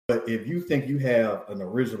But if you think you have an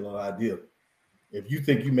original idea, if you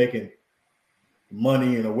think you're making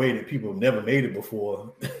money in a way that people have never made it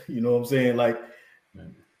before, you know what I'm saying? Like,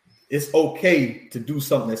 it's okay to do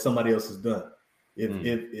something that somebody else has done.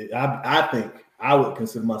 If I think I would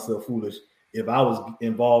consider myself foolish if I was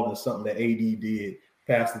involved in something that AD did,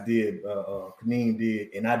 Pastor did, Kaneem did,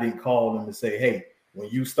 and I didn't call them and say, hey, when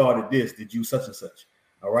you started this, did you such and such?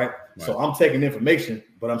 All right. So I'm taking information,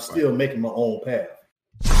 but I'm still making my own path.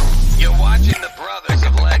 You're watching the Brothers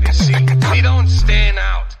of Legacy. We don't stand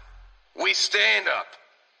out. We stand up.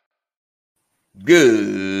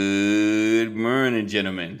 Good morning,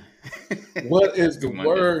 gentlemen. What is the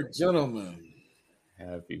word, gentlemen?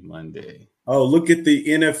 Happy Monday. Oh, look at the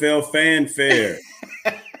NFL fanfare.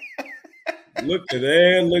 Look at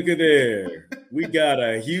there, look at there. We got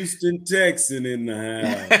a Houston Texan in the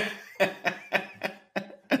house.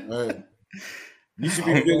 Hey, You should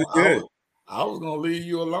be feeling good. I was going to leave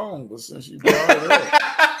you alone, but since you brought it up.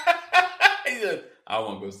 I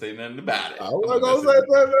won't go say nothing about it. I wasn't going to say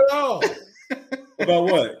nothing at all. About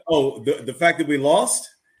what? Oh, the fact that we lost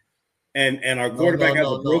and our quarterback has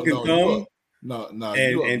a broken thumb.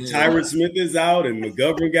 And Tyron Smith is out and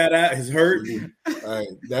McGovern got out, is hurt. Hey,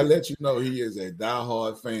 that lets you know he is a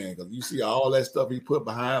diehard fan because you see all that stuff he put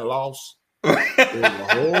behind loss. There's a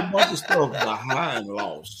whole bunch of stuff behind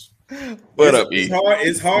loss. What up, E?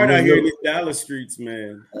 It's hard out here in these Dallas streets,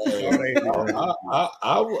 man. I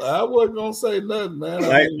wasn't gonna say nothing, man.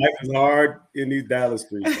 Life is hard in these Dallas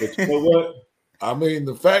streets, but you know what? I mean,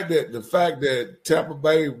 the fact that Tampa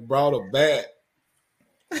Bay brought a bat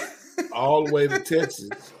all the way to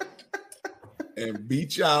Texas and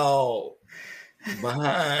beat y'all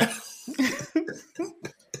behind.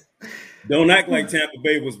 Don't act like Tampa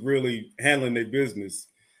Bay was really handling their business.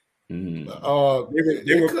 They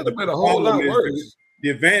could have been a whole lot worse.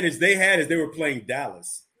 The advantage they had is they were playing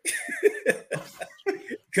Dallas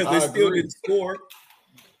because they still didn't score.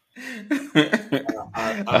 They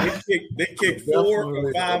kicked 4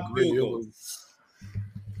 or 5 field goals.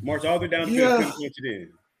 March all the way down the field, couldn't punch it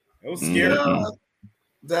in. That was scary.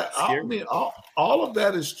 I mean, all of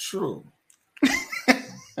that is true.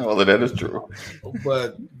 All of that is true.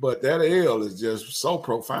 But that L is just so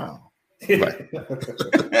profound. Right.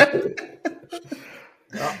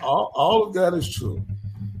 all of that is true.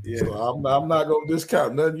 Yeah. So I'm not gonna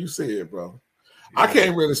discount nothing you said, bro. Yeah. I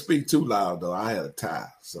can't really speak too loud though. I had a tie,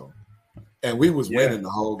 and we was winning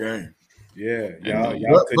the whole game. Yeah, y'all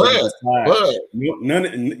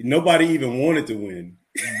nobody even wanted to win.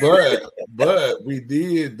 But we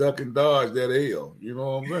did duck and dodge that L. You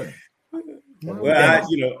know what I'm saying? Well,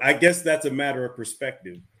 I guess that's a matter of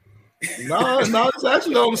perspective. No, it's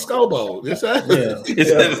actually on the scoreboard. It's actually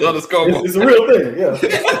it's on the scoreboard. It's a real thing,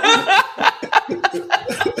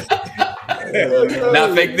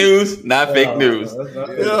 Not fake news. Not fake news. It's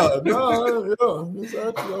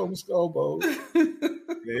actually on the scoreboard.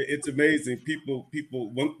 It's amazing. People.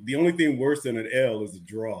 The only thing worse than an L is a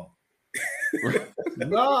draw.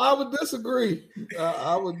 No, I would disagree.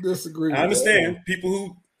 I would disagree. I understand. People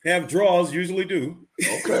who have draws usually do.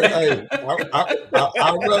 Okay, hey,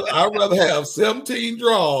 I'd rather have 17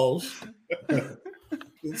 draws than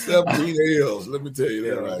 17 L's. Let me tell you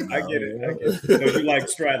that right now. I get it. So you like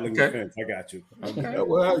straddling the fence. I got you. Okay.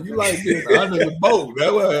 Well, you like being under the boat.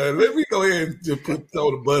 Let me go ahead and just throw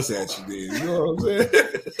the bus at you then. You know what I'm saying?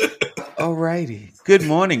 All righty. Good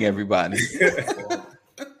morning, everybody.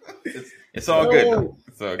 It's all good. Though.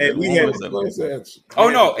 It's all good. We had no,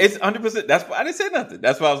 it's 100%. That's why I didn't say nothing.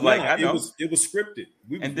 That's why I was like, I know it was scripted.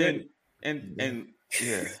 And then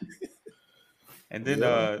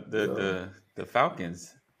the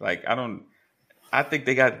Falcons. Like I think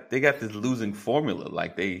they got this losing formula.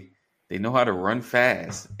 Like they know how to run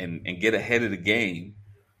fast and get ahead of the game,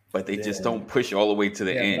 but they just don't push all the way to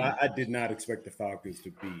the end. I did not expect the Falcons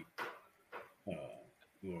to beat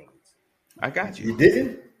New Orleans. I got you. You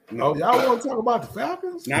didn't? No, y'all want to talk about the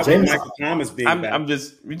Falcons? Not with Michael Thomas being back.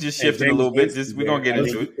 We just shifting a little bit. We're gonna get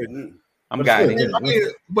into it. I'm guiding. I mean,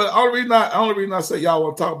 but only reason I say y'all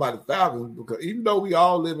want to talk about the Falcons because even though we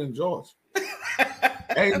all live in Georgia,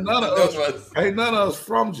 ain't none of us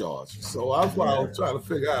from Georgia. So that's why I was trying to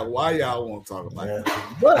figure out why y'all want to talk about it.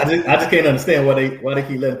 But I just can't understand why they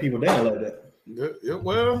keep letting people down like that.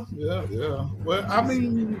 Well, I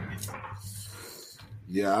mean.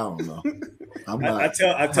 Yeah, I don't know. I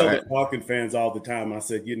tell the Falcon fans all the time. I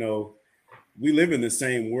said, we live in the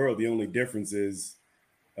same world. The only difference is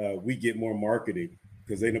we get more marketing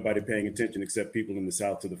because ain't nobody paying attention except people in the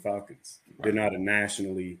South to the Falcons. Right. They're not a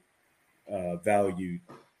nationally valued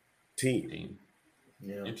team.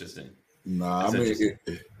 Yeah. Interesting. Nah, I mean,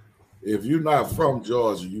 If you're not from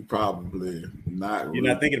Georgia, you probably not. You're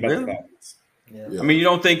not thinking about the Falcons. Yeah. I mean, you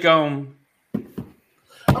don't think I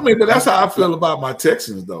mean, but that's how I feel about my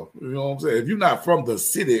Texans, though. You know what I'm saying? If you're not from the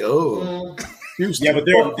city of Houston, yeah, but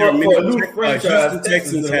there are many Houston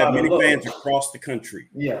Texans have many fans across the country.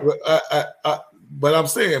 Yeah, but I'm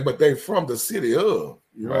saying, but they from the city of.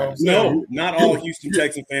 You know what I'm saying? No, not all Houston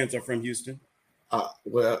Texan fans are from Houston.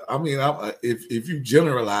 Well, I mean, if you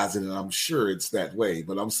generalize it, and I'm sure it's that way,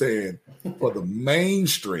 but I'm saying for the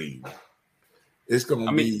mainstream, it's going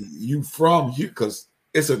to be you from here because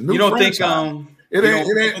it's a new. You don't franchise. think it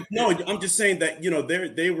ain't. No, I'm just saying that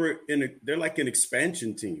they're like an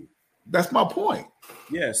expansion team. That's my point.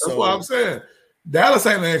 Yeah, that's what I'm saying. Dallas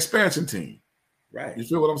ain't an expansion team, right? You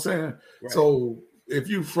feel what I'm saying? Right. So if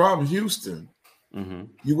you from Houston,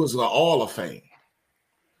 you was an All of Fame.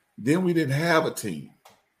 Then we didn't have a team.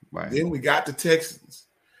 Right. Then we got the Texans.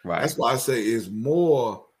 Right. That's why I say it's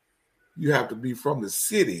more. You have to be from the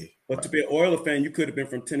city. But to be an Oilers fan, you could have been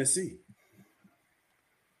from Tennessee.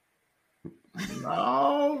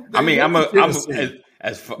 No, I mean,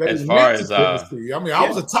 as far as I mean, I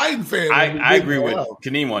was a Titan fan. I agree with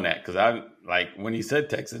Kaneem on that because I like when he said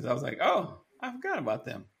Texans, I was like, oh, I forgot about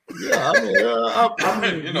them. Yeah, I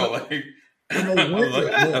mean, you know, like. When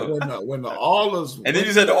the Oilers, and then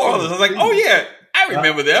you said the Oilers, I was like, oh yeah, I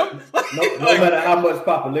remember them. No matter how much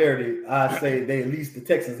popularity, I say they at least the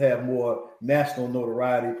Texans have more national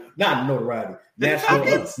notoriety, national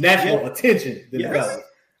attention than the Falcons.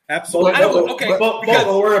 Absolutely. Don't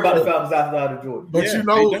worry about the Falcons outside of Georgia. But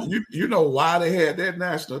you know why they had that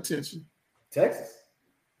national attention? Texas.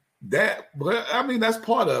 But I mean that's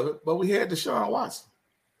part of it. But we had Deshaun Watson.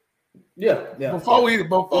 Yeah. Before we had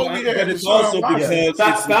it's also because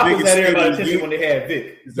Falcons had everybody's attention when they had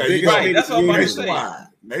Vic. Right, that's what I'm about to say.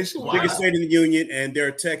 Nationwide. Biggest state in the union, and there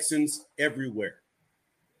are Texans everywhere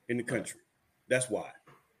in the country. That's why.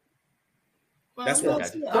 That's why.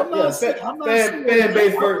 I'm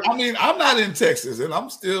not in Texas, and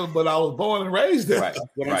but I was born and raised there. Right. That's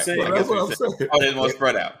what I'm saying. That's what I'm saying. Oh, they're more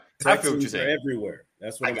spread out. I feel what you're saying. Everywhere.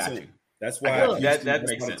 That's what I'm saying. That's why that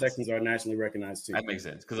makes sense. Texans are nationally recognized too. That makes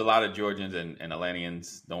sense because a lot of Georgians and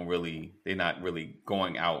Atlanteans they're not really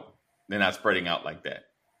going out. They're not spreading out like that.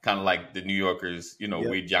 Kind of like the New Yorkers,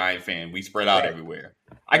 we Giant fan. We spread out everywhere.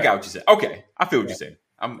 I got what you said. Okay, I feel what you're saying.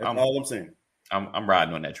 That's all I'm saying. I'm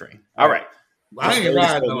riding on that train. All right. I ain't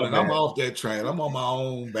riding on it. I'm off that train. I'm on my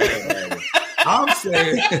own bag. I'm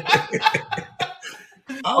saying.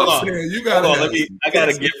 You got. I got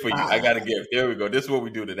a gift for you. I got a gift. There we go. This is what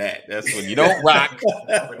we do to that. That's when you don't rock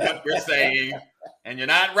what we're saying, and you're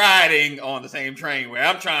not riding on the same train where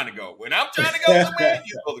I'm trying to go. When I'm trying to go somewhere,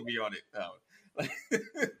 you're supposed to be on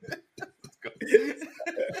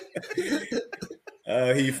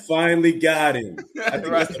it. He finally got him. I think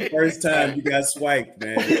that's the first time you got swiped,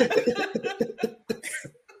 man.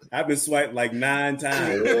 I've been swiped like 9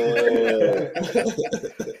 times.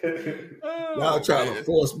 Y'all trying to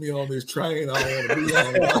force me on this train. I don't want to be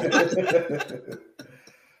on it.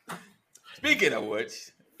 Speaking of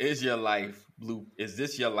which, is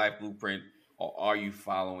this your life blueprint, or are you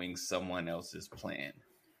following someone else's plan?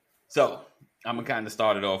 So I'm gonna kind of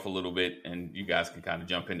start it off a little bit, and you guys can kind of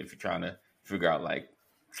jump in if you're trying to figure out like,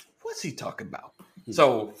 what's he talking about?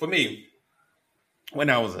 So for me, when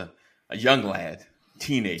I was a young lad,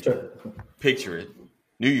 teenager, picture it,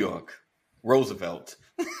 New York, Roosevelt,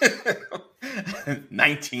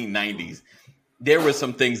 1990s. There were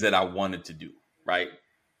some things that I wanted to do, right?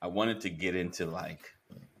 I wanted to get into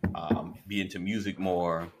be into music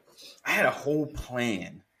more. I had a whole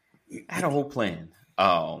plan.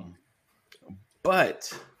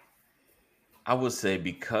 But I would say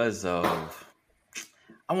because of,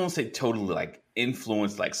 I won't say totally like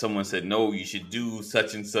influence, like someone said, no, you should do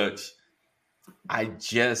such and such. I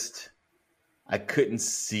couldn't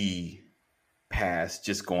see past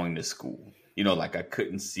just going to school. Like I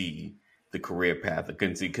couldn't see the career path. I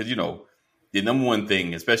couldn't see, because, the number one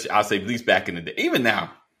thing, especially I'll say at least back in the day, even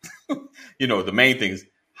now, the main thing is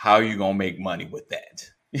how are you going to make money with that?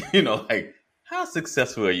 Like how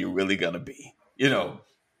successful are you really going to be?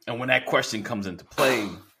 And when that question comes into play,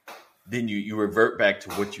 then you revert back to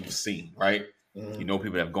what you've seen, right? Mm-hmm.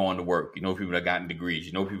 People that have gone to work, people that have gotten degrees,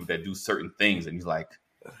 people that do certain things. And he's like,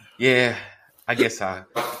 yeah, I guess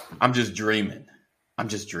I'm just dreaming.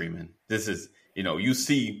 This is, you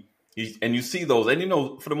see those,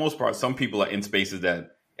 and for the most part, some people are in spaces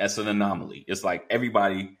that's an anomaly. It's like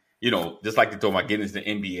everybody, just like they talk about getting into the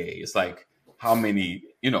NBA. It's like how many,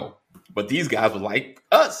 but these guys were like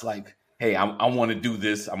us, like, hey, I want to do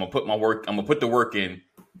this. I'm gonna put the work in,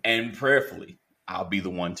 and prayerfully, I'll be the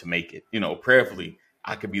one to make it. Prayerfully,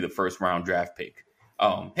 I could be the first round draft pick.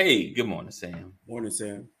 Hey, good morning, Sam. Morning,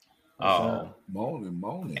 Sam.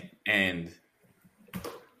 Morning. And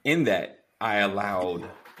in that, I allowed,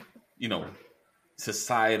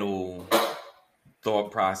 societal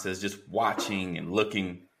thought process, just watching and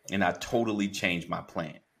looking, and I totally changed my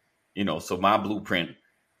plan. So my blueprint,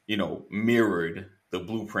 mirrored the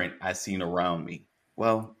blueprint I seen around me.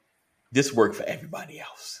 Well, this worked for everybody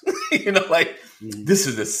else. This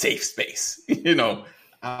is a safe space.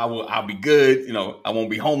 I'll be good. I won't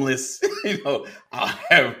be homeless. I'll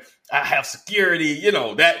have security.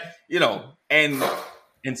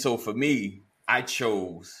 And so for me, I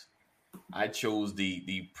chose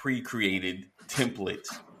the pre-created template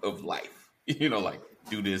of life.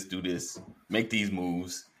 Do this, make these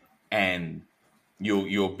moves, and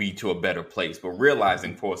you'll be to a better place. But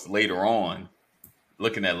realizing, of course, later on,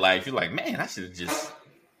 looking at life, you're like, man, I should have just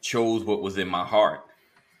chose what was in my heart.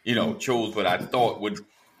 Chose what I thought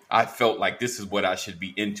I felt like this is what I should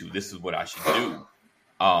be into. This is what I should do.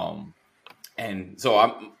 And so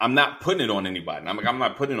I'm not putting it on anybody. I'm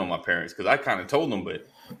not putting it on my parents, because I kind of told them, but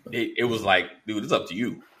it was like, dude, it's up to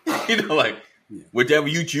you. Whatever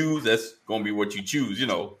you choose, that's going to be what you choose,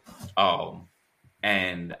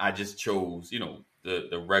 and I just chose,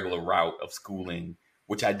 the regular route of schooling,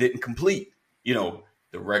 which I didn't complete,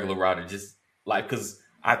 the regular route of just like, because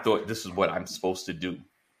I thought this is what I'm supposed to do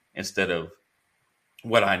instead of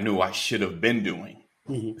what I knew I should have been doing,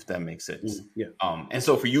 if that makes sense. Yeah. And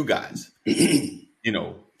so for you guys,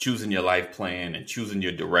 choosing your life plan and choosing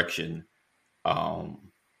your direction,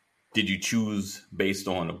 did you choose based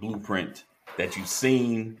on a blueprint that you've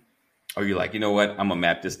seen, or you're like, you know what, I'm gonna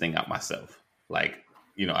map this thing out myself? Like,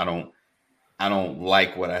 I don't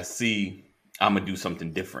like what I see. I'm gonna do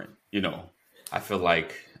something different. I feel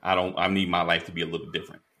like I need my life to be a little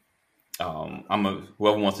different.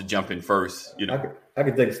 Whoever wants to jump in first, I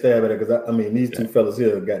could take a stab at it, because these two fellas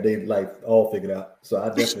here got their life all figured out. So I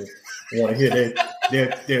definitely want to hear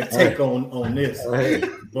their take on this. Hey.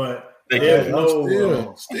 But there's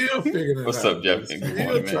still figuring it out. What's up, Jeff?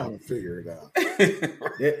 Still trying to figure it out.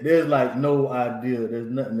 There's like no idea. There's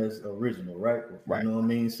nothing that's original, right? Right. You know what I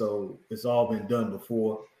mean? So it's all been done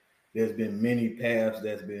before. There's been many paths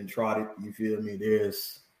that's been trotted. You feel me?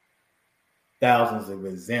 There's thousands of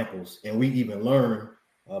examples, and we even learn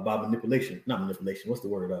about manipulation. Not manipulation. What's the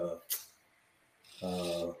word?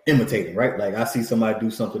 Imitating, right? Like I see somebody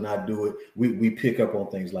do something, I do it. We pick up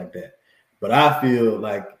on things like that. But I feel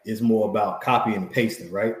like it's more about copying and pasting,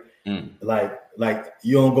 right? Like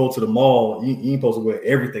you don't go to the mall. You ain't supposed to wear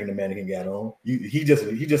everything the mannequin got on. He just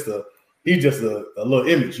a little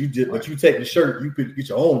image. But you take the shirt, you get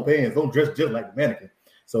your own pants. Don't dress just like the mannequin.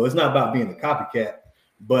 So it's not about being a copycat.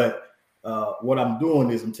 But what I'm doing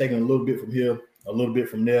is I'm taking a little bit from here, a little bit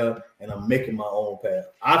from there, and I'm making my own path.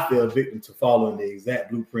 I fell victim to following the exact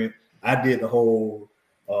blueprint. I did the whole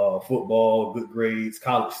football, good grades,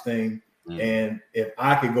 college thing. And if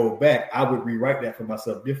I could go back, I would rewrite that for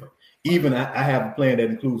myself different. Even I have a plan that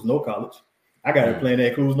includes no college. I got a plan that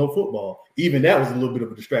includes no football. Even that was a little bit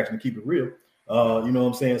of a distraction, to keep it real. You know what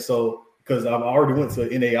I'm saying? So, because I've already went to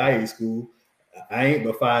NAIA school, I ain't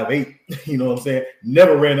but 5'8", you know what I'm saying?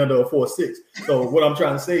 Never ran under a 4'6". So what I'm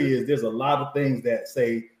trying to say is there's a lot of things that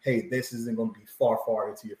say, hey, this isn't going to be far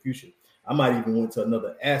into your future. I might even went to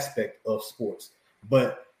another aspect of sports,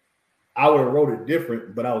 but I would have wrote it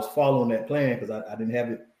different, but I was following that plan because I didn't have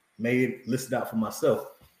it listed out for myself.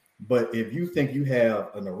 But if you think you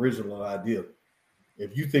have an original idea,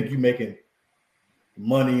 if you think you're making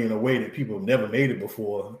money in a way that people have never made it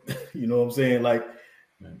before, you know what I'm saying? Like,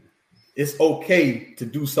 it's okay to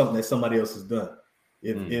do something that somebody else has done.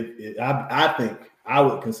 I think I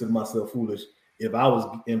would consider myself foolish if I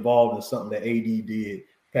was involved in something that AD did,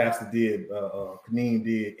 Pastor did, Kaneen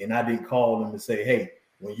did, and I didn't call them and say, hey,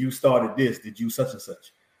 when you started this, did you such and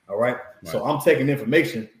such? All right. So I'm taking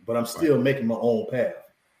information, but I'm still making my own path.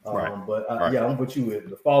 Yeah, I'm with you.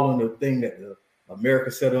 The following the thing that the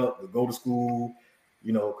America set up, to go to school,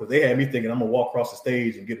 because they had me thinking I'm gonna walk across the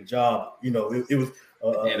stage and get a job. It was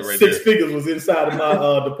six figures was inside of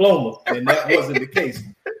my diploma, and that wasn't the case.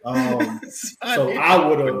 So I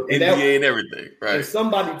would have NBA and everything. Right. If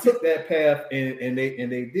somebody took that path and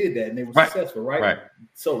they did that and they were successful, right?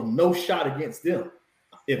 So no shot against them.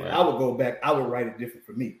 If I would go back, I would write it different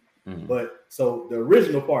for me. But so the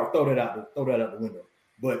original part, throw that out the window.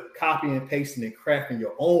 But copying and pasting and crafting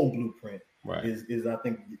your own blueprint is I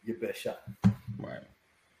think your best shot. Right.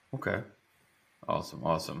 Okay.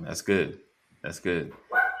 Awesome. That's good.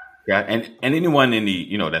 Yeah. And anyone in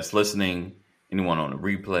the that's listening, anyone on the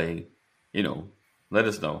replay, let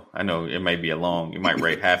us know. I know it might be you might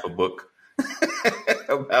write half a book.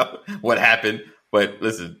 about what happened. But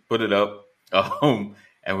listen, put it up. And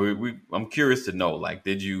I'm curious to know, like,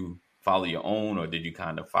 did you follow your own, or did you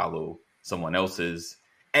kind of follow someone else's?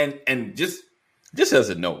 And just as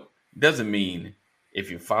a note, doesn't mean if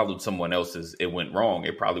you followed someone else's, it went wrong.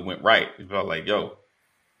 It probably went right. It's probably like, yo,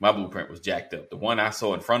 my blueprint was jacked up. The one I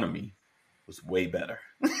saw in front of me was way better.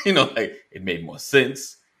 Like it made more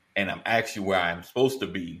sense. And I'm actually where I'm supposed to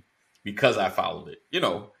be because I followed it,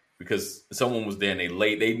 because someone was there and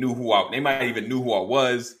they knew they might even knew who I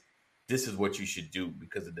was. This is what you should do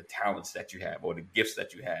because of the talents that you have or the gifts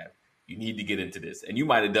that you have. You need to get into this. And you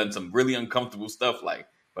might have done some really uncomfortable stuff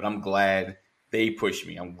but I'm glad they pushed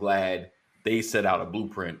me. I'm glad they set out a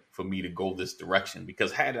blueprint for me to go this direction,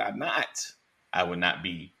 because had I not, I would not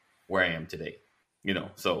be where I am today.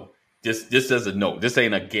 So just as a note, this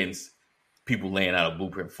ain't against people laying out a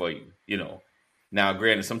blueprint for you. Now,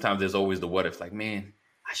 granted, sometimes there's always the what if, like, man,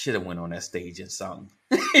 I should have went on that stage and sung.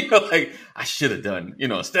 Like I should have done,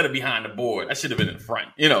 instead of behind the board, I should have been in front,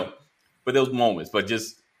 But those moments, but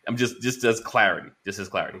I'm just as clarity.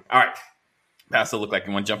 All right, Pastor, look like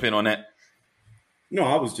you want to jump in on that. No,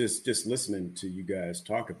 I was just listening to you guys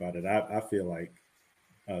talk about it. I feel like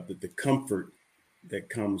that the comfort that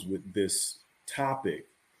comes with this topic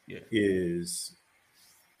is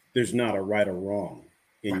there's not a right or wrong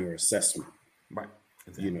in your assessment. Right.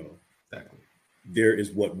 Exactly. Exactly. There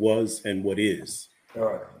is what was and what is.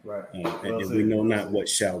 All right. And we know not what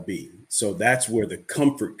shall be. So that's where the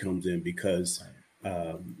comfort comes in, because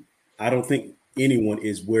I don't think anyone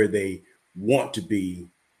is where they want to be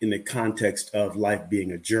in the context of life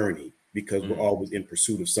being a journey, because we're always in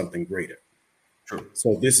pursuit of something greater. True.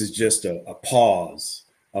 So this is just a pause,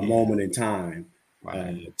 a moment in time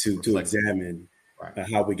to examine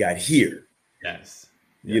how we got here. Yes.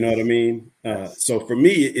 You know what I mean? So for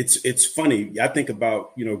me, it's funny. I think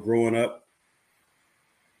about, growing up,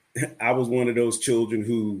 I was one of those children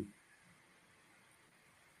who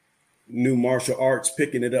knew martial arts,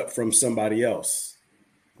 picking it up from somebody else,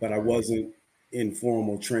 but I wasn't in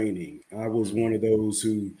formal training. I was one of those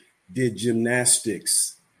who did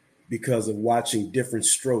gymnastics because of watching different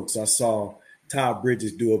strokes. I saw Todd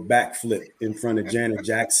Bridges do a backflip in front of Janet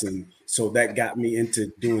Jackson. So that got me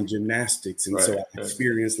into doing gymnastics. And so I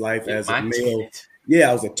experienced life as a male. Yeah,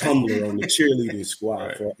 I was a tumbler on the cheerleading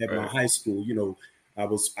squad at my high school. I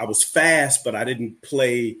was fast, but I didn't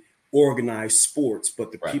play organized sports.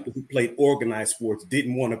 But the people who played organized sports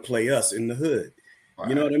didn't want to play us in the hood.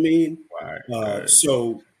 You know what I mean?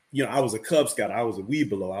 So, I was a Cub Scout. I was a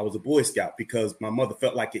Weebelo. I was a Boy Scout because my mother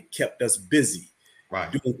felt like it kept us busy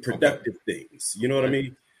doing productive things. You know what I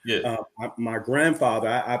mean? Yeah. My grandfather,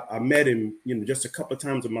 I met him, just a couple of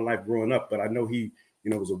times in my life growing up, but I know he,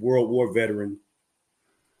 was a World War veteran.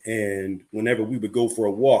 And whenever we would go for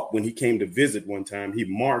a walk, when he came to visit one time, he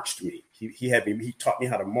marched me. He taught me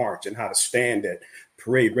how to march and how to stand at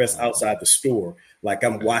parade rest outside the store. Like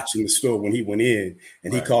I'm watching the store when he went in,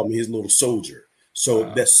 and he called me his little soldier.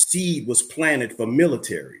 So the seed was planted for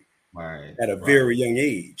military at a very young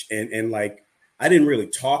age. And like, I didn't really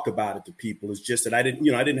talk about it to people. It's just that I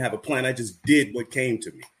didn't have a plan. I just did what came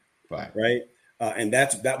to me. Right. And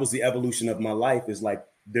that was the evolution of my life, is like,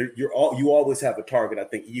 you always have a target. I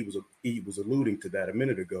think he was alluding to that a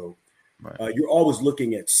minute ago. You're always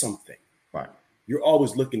looking at something. You're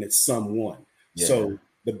always looking at someone. Yeah. So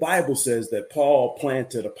the Bible says that Paul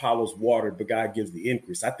planted, Apollos watered, but God gives the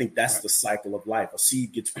increase. I think that's the cycle of life. A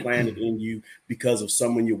seed gets planted in you because of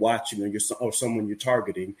someone you're watching or someone you're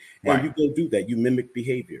targeting, and you go do that. You mimic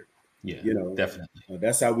behavior. Yeah, definitely.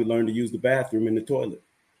 That's how we learn to use the bathroom and the toilet.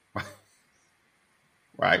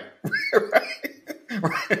 Right.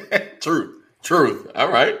 Truth. All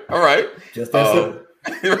right. Just that simple.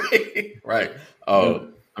 Right. I'll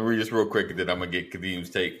read this real quick, and then I'm gonna get Kadeem's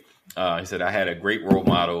take. He said, I had a great role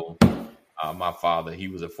model, my father. He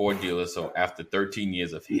was a Ford dealer, so after 13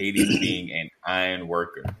 years of hating being an iron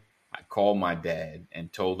worker, I called my dad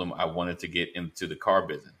and told him I wanted to get into the car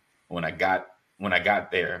business. When I got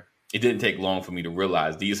there, it didn't take long for me to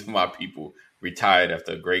realize these are my people, retired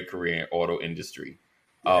after a great career in auto industry.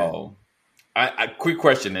 Quick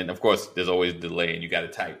question, and of course, there's always a delay, and you got to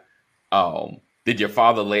type. Did your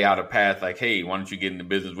father lay out a path like, hey, why don't you get into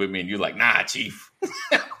business with me? And you're like, nah, chief,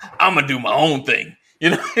 I'm going to do my own thing.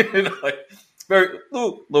 Like very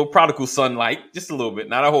little prodigal son, like just a little bit,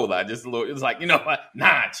 not a whole lot, just a little. It's like,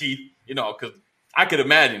 nah, chief, because I could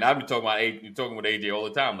imagine. I've been talking with AJ all the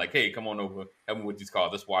time. Like, hey, come on over, help me with these cars.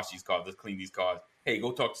 Let's wash these cars. Let's clean these cars. Hey,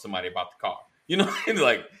 go talk to somebody about the car. And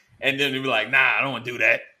then they'd be like, nah, I don't want to do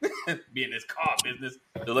that. Be in this car business.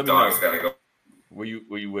 So let me know. Gotta go. Were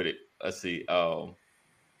you with it? Let's see.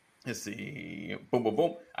 Let's see. Boom, boom,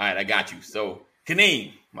 boom. All right, I got you. So,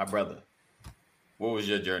 Kaneem, my brother, what was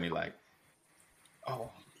your journey like?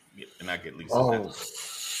 Oh, yeah, and I get Lisa. Oh,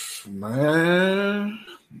 man.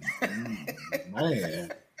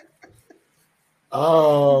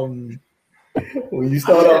 When you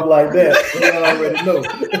start off like that,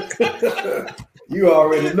 you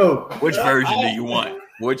already know. Which version do you want?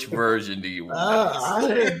 Which version do you want?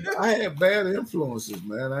 I had bad influences,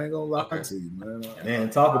 man. I ain't gonna lie to you, man.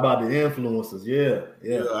 Man, talk about the influences. Yeah.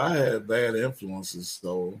 I had bad influences.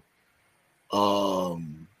 So,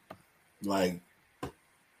 like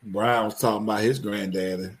Brian was talking about his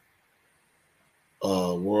granddaddy,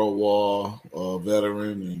 World War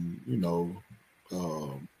veteran, and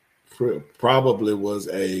probably was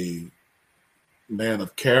a man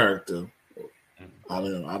of character. I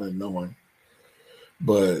didn't know him.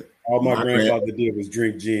 But all my grandfather did was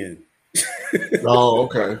drink gin. Oh,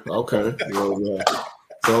 okay. Well, yeah.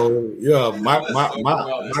 So yeah, my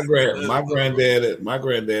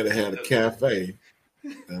granddaddy had a cafe,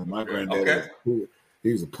 and my granddaddy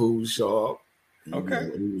he was a pool shark. He was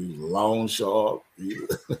a loan shark. He's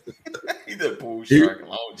a pool shark,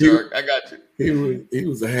 loan shark. I got you. He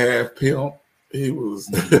was a half pimp. He was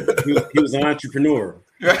an entrepreneur.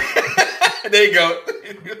 There you go.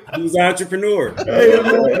 He was an entrepreneur. He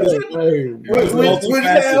was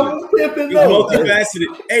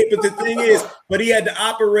multifaceted. Hey, but the thing is, he had to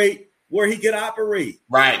operate where he could operate.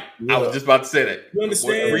 Right. Yeah. I was just about to say that. You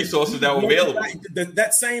understand? What resources that were available.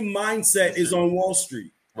 That same mindset is on Wall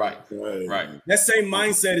Street. Right. That same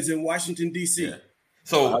mindset is in Washington, D.C. Yeah.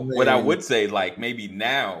 So what I would say, like maybe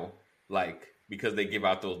now, like because they give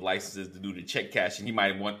out those licenses to do the check cashing, he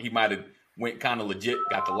might have went kind of legit,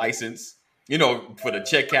 got the license, for the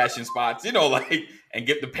check cashing spots, like, and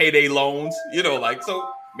get the payday loans,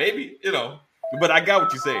 so maybe, but I got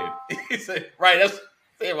what you're saying. He said, right, that's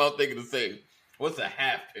the same. I was thinking the same. What's a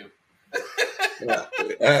half pimp?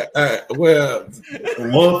 Well,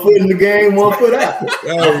 one foot in the game, one foot out.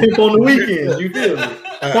 Pimp on the weekends, you feel me?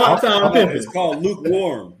 Part-time pimping. It's called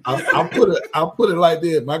lukewarm. I'll put it like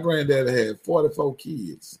this. My granddaddy had 44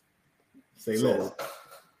 kids. Say less.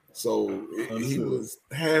 So he was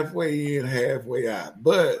halfway in, halfway out.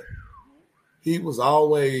 But he was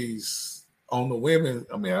always on the women.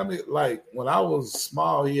 I mean, like when I was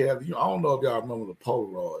small, he had, I don't know if y'all remember the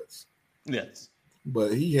Polaroids. Yes.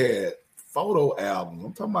 But he had photo albums.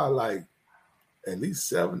 I'm talking about like at least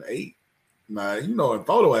 7, 8. Now, in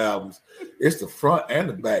photo albums, it's the front and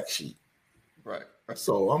the back sheet. Right.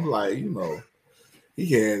 So I'm like,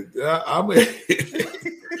 he had,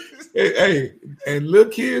 hey, and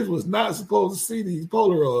little kids was not supposed to see these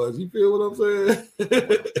Polaroids. You feel what I'm saying?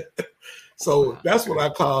 So that's what I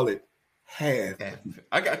call it. Half.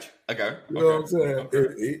 I got you. You know what I'm saying?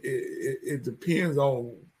 It depends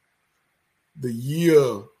on the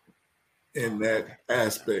year in that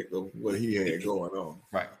aspect of what he had going on.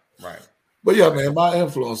 Right. But yeah, man, my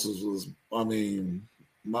influences was, my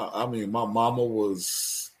mama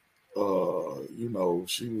was,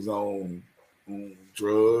 she was on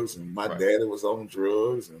drugs, and my daddy was on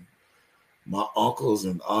drugs, and my uncles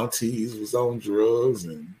and aunties was on drugs,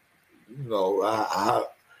 and I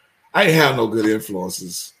ain't have no good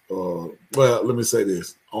influences. Well, let me say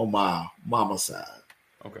this: on my mama's side,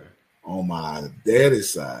 on my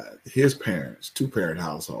daddy's side, his parents, 2-parent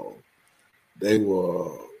household, they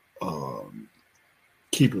were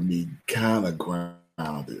keeping me kind of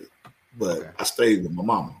grounded, but I stayed with my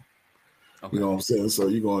mama. You know what I'm saying? So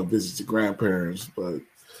you go and visit your grandparents. But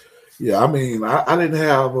yeah, I mean, I didn't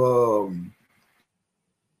have, when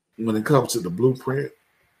it comes to the blueprint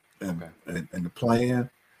and the plan,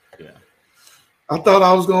 I thought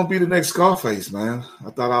I was going to be the next Scarface, man. I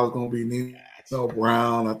thought I was going to be Nino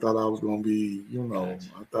Brown. I thought I was going to be,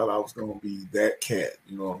 I thought I was going to be that cat.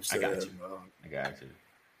 You know what I'm saying? I got you.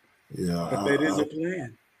 Yeah. But that is a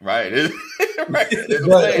plan. Right.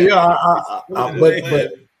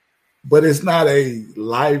 But it's not a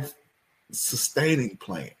life-sustaining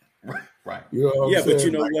plan. Right. You know what I'm saying? But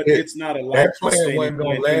you know what? It's not a life-sustaining plan. That plan wasn't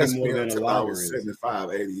going to last me until I was is.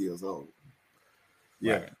 75, 80 years old.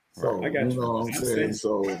 Yeah. Right. So, I got you. know what I'm saying?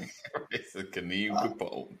 So, it's a Kaneem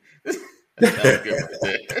Capone.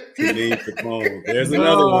 Kaneem Capone. There's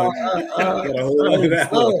another one. Gotta hold on to that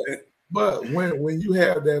one. But when you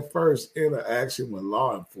have that first interaction with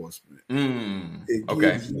law enforcement, it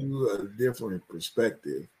gives you a different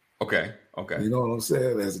perspective. Okay. You know what I'm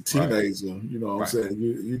saying? As a teenager, you know what I'm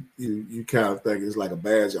saying? You kind of think it's like a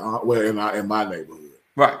badge of honor. Well, in my neighborhood.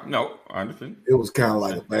 Right. No, I understand. It was kind of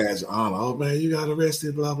like a badge of honor. Oh, man, you got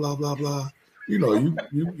arrested, blah, blah, blah, blah.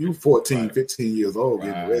 You 14, 15 years old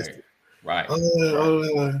getting arrested. Right.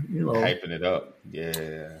 Hyping it up.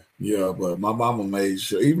 Yeah. Yeah, but my mama made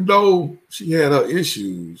sure, even though she had her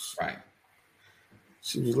issues, right,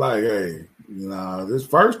 she was like, "Hey, this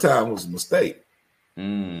first time was a mistake.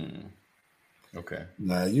 Okay.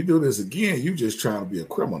 Now you do this again, you just trying to be a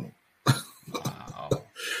criminal." Wow.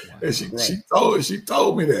 And she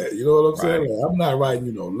told me that. You know what I'm saying? Like, I'm not writing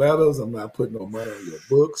you no letters. I'm not putting no money on your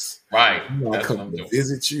books. Right. I'm not coming to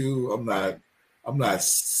visit you. I'm not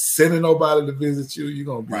sending nobody to visit you. You're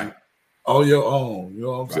gonna be on your own. You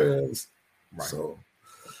know what I'm saying? Right. So,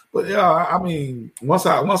 but yeah, I mean, once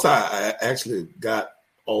I actually got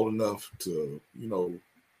old enough to,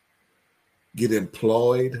 get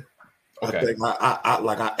employed, I think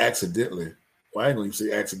I accidentally. Well, I ain't gonna even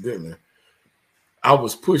say accidentally. I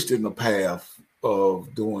was pushed in the path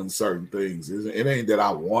of doing certain things. It ain't that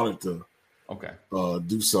I wanted to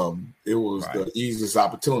do something. It was the easiest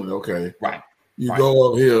opportunity. Okay. Right. You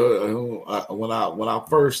go up here. When I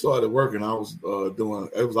first started working, I was doing,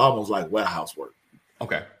 it was almost like warehouse work.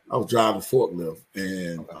 Okay. I was driving forklift,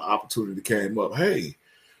 and an opportunity came up. Hey,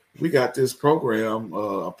 we got this program,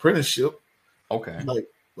 apprenticeship. Okay. I'm like,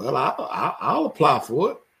 well, I'll apply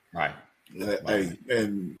for it. Right. Hey,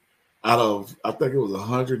 and out of, I think it was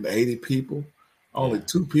 180 people, only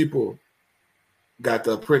 2 people got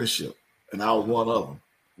the apprenticeship, and I was one of them.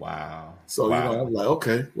 Wow. So, I was like,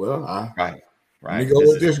 okay, well, Right. Let me go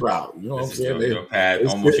with this route. You know what I'm saying? Your path,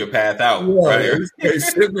 your path out. Yeah, right? They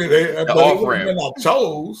sent me there, but it wasn't I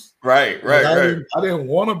chose. Right. I didn't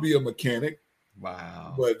want to be a mechanic.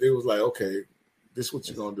 Wow. But it was like, okay, this is what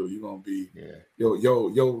you're gonna do. You're gonna be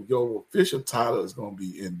your official title is gonna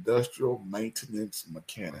be industrial maintenance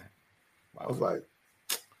mechanic. Wow. I was like,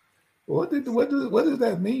 what does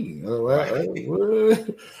that mean?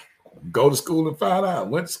 Go to school and find out.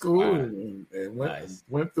 Went to school and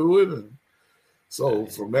went through it, and so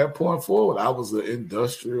from that point forward, I was an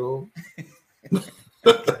industrial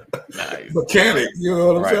mechanic. You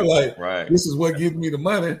know what I'm saying? Like, this is what gives me the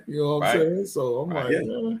money. You know what I'm saying? So I'm like,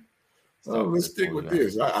 let's stick with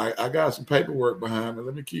this. I got some paperwork behind me.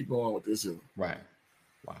 Let me keep going with this. Right.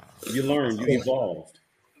 Wow. You learned. You evolved.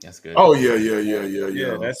 That's good. Oh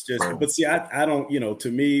yeah. That's just. But see, I don't.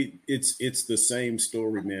 To me, it's the same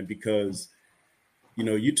story, man. Because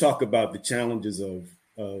you talk about the challenges of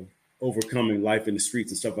overcoming life in the streets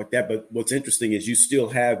and stuff like that. But what's interesting is you still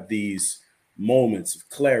have these moments of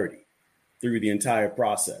clarity through the entire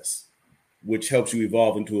process, which helps you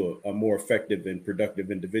evolve into a more effective and productive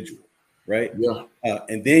individual, right? Yeah.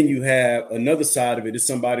 And then you have another side of it is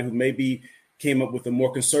somebody who maybe came up with a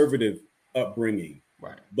more conservative upbringing,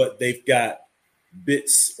 right? But they've got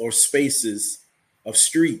bits or spaces of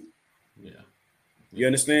street. Yeah. You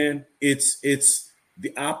understand? It's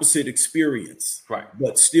the opposite experience, right?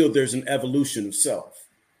 But still, there's an evolution of self.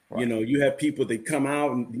 Right. You have people that come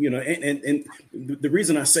out and and the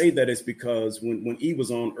reason I say that is because when E was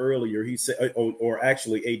on earlier, he said, or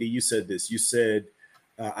actually, AD, you said this. You said,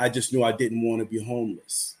 I just knew I didn't want to be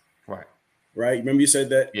homeless. Right. Right. Remember you said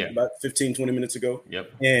that yeah. about 15, 20 minutes ago?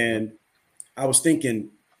 Yep. And I was thinking,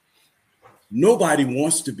 nobody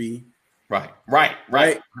wants to be. Right.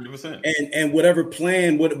 100%. And whatever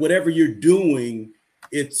plan, whatever you're doing,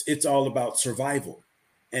 it's all about survival.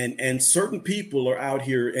 And certain people are out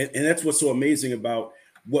here, and that's what's so amazing about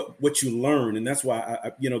what you learn. And that's why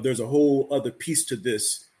I there's a whole other piece to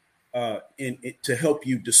this to help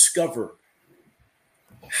you discover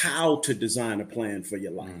how to design a plan for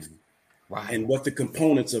your life. Right. And what the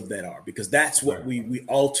components of that are, because that's what we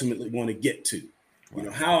ultimately want to get to.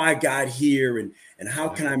 How I got here and how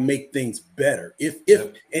can I make things better? And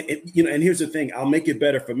here's the thing, I'll make it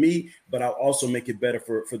better for me, but I'll also make it better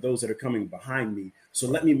for those that are coming behind me. So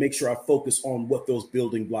let me make sure I focus on what those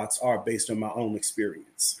building blocks are based on my own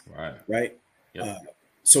experience. Right. Yep.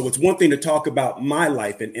 So it's one thing to talk about my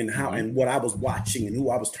life and how and what I was watching and who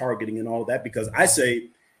I was targeting and all that, because I say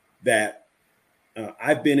that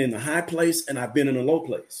I've been in the high place and I've been in a low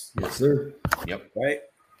place. Yes, sir. Yep. Right.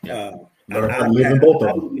 Yep. I live in both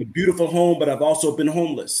of them. A beautiful home, but I've also been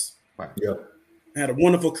homeless. Right. Yeah. I had a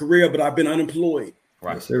wonderful career, but I've been unemployed.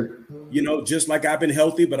 Right. Yes, sir. Just like I've been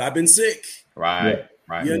healthy, but I've been sick. Right. Yeah.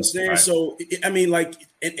 Right. You understand? Right. So, I mean,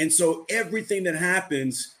 and so everything that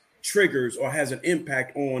happens triggers or has an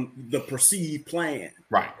impact on the perceived plan.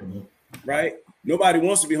 Right. Right. Nobody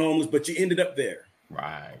wants to be homeless, but you ended up there.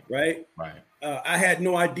 Right. Right. Right. I had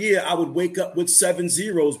no idea I would wake up with 7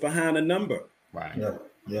 zeros behind a number. Right. Yeah.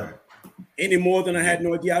 Yeah. Any more than I had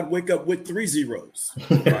no idea I'd wake up with 3 zeros.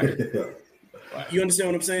 Right. You understand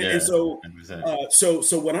what I'm saying? Yeah, and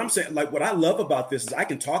so what I'm saying, like what I love about this is I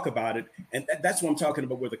can talk about it, and that's what I'm talking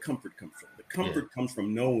about, where the comfort comes from. The comfort comes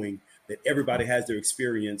from knowing that everybody has their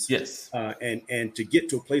experience. Yes. And to get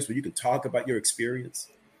to a place where you can talk about your experience,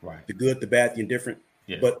 Right. the good, the bad, the indifferent,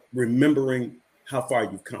 Yeah. but remembering how far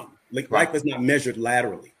you've come. Like life is not measured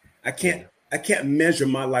laterally. I can't measure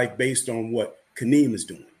my life based on what Kaneem is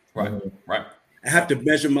doing. Right. Right. I have to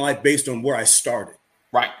measure my life based on where I started.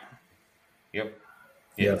 Right. Yep.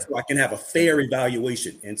 Yeah. So I can have a fair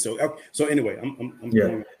evaluation. And so anyway, I'm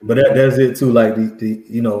going. But that's it too. Like the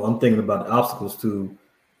you know, I'm thinking about the obstacles to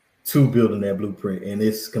building that blueprint, and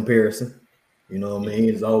it's comparison. You know what I mean?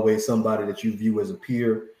 It's always somebody that you view as a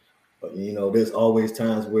peer. But, you know, there's always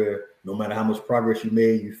times where no matter how much progress you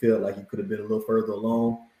made, you feel like you could have been a little further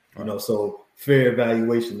along. You know, so fair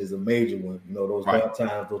evaluation is a major one. You know, those dark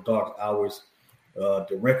times, those dark hours,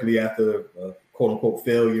 directly after quote unquote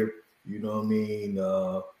failure. You know what I mean?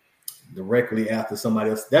 Directly after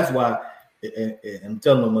somebody else. That's why I'm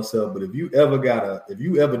telling myself. But if you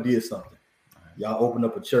ever did something, y'all opened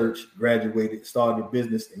up a church, graduated, started a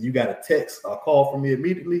business, and you got a text or call from me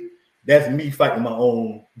immediately, that's me fighting my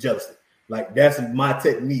own jealousy. Like that's my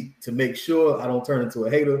technique to make sure I don't turn into a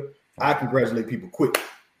hater. I congratulate people quick.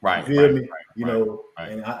 Right. You feel me? You know,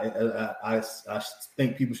 and I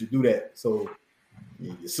think people should do that. So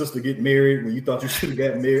your sister get married when you thought you should have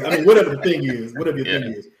got married. I mean, whatever the thing is, whatever your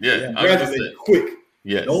thing is. Yeah. Congratulate quick.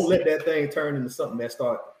 Yes. Don't let that thing turn into something that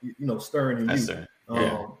start, stirring in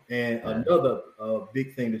you. And another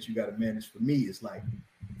big thing that you got to manage for me is like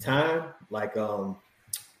time. Like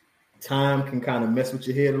time can kind of mess with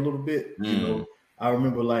your head a little bit. You know, I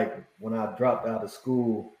remember like when I dropped out of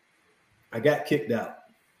school, I got kicked out.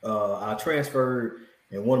 I transferred,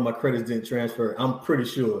 and one of my credits didn't transfer. I'm pretty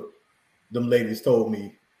sure them ladies told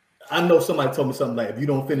me. I know somebody told me something like, if you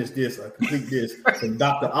don't finish this or complete this from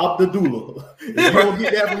Dr. Abdullah, if you don't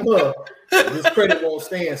get that from her, this credit won't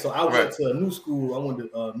stand. So I went to a new school. I went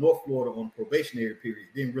to North Florida on a probationary period.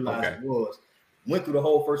 Didn't realize it was. Went through the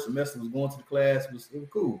whole first semester, was going to the class. It was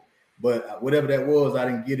cool. But whatever that was, I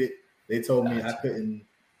didn't get it. They told me I couldn't,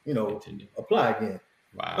 apply again.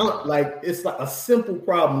 Wow. Like it's like a simple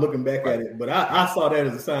problem looking back at it. But I saw that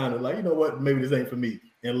as a sign of like, you know what, maybe this ain't for me.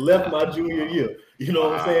 And left my junior year. You know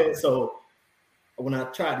what I'm saying? So when I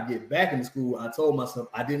tried to get back into school, I told myself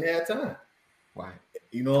I didn't have time. Right.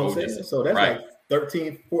 You know what I'm saying? So that's like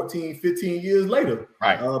 13, 14, 15 years later.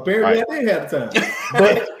 Right. Apparently I didn't have time.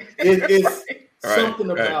 But it's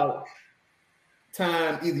something about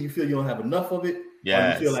time. Either you feel you don't have enough of it, or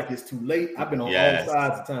you feel like it's too late. I've been on all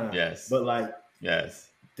sides of time. Yes. But like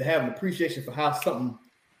to have an appreciation for how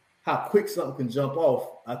quick something can jump off,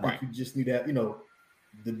 I think you just need that,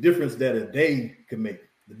 the difference that a day can make,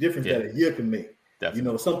 the difference that a year can make.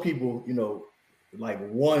 Definitely. Some people, like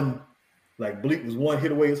Bleak was one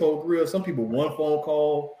hit away his whole career. Some people, one phone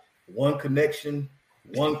call, one connection,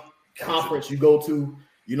 one conference you go to.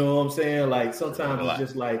 You know what I'm saying? Like sometimes it's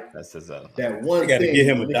just like that one thing. I gotta give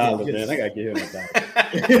him $1, man. I gotta give him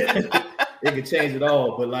 $1. It can change it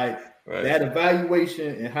all, but like that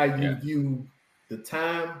evaluation and how you view the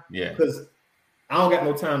time. Yeah. Because I don't got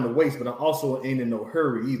no time to waste, but I also ain't in no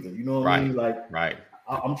hurry either. You know what I mean? Like,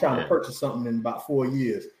 I'm trying to purchase something in about 4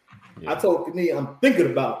 years. Yeah. I told Kanye I'm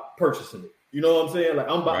thinking about purchasing it. You know what I'm saying? Like,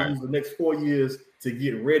 I'm about to use the next 4 years to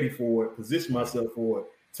get ready for it, position myself for it,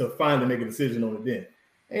 to finally make a decision on it then.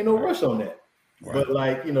 Ain't no rush on that. But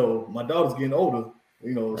like, my daughter's getting older,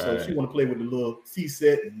 so she want to play with the little tea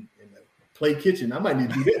set and play kitchen. I might need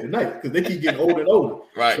to do that tonight because they keep getting older and older.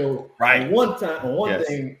 So on one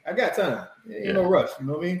thing, I got time. Ain't no rush. You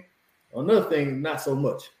know what I mean? On another thing, not so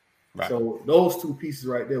much. So those two pieces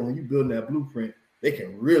right there, when you build that blueprint, they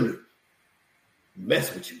can really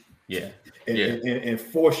mess with you. And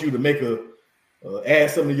force you to make add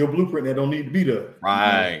something to your blueprint that don't need to be there.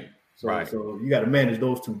 So you got to manage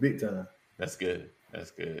those two big time. That's good.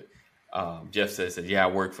 Jeff says that, I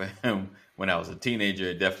worked for him when I was a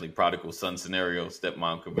teenager. Definitely prodigal son scenario.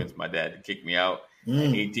 Stepmom convinced my dad to kick me out at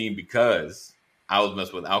 18 because I was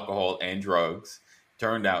messing with alcohol and drugs.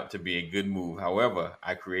 Turned out to be a good move. However,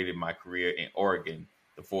 I created my career in Oregon.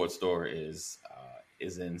 The Ford store is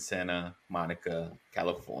in Santa Monica,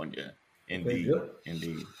 California. Indeed.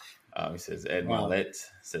 He says, Ed Millett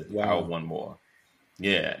says, one more.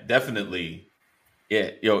 Yeah, definitely.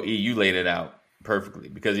 Yeah, E, you laid it out perfectly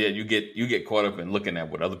because you get caught up in looking at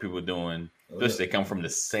what other people are doing, especially they come from the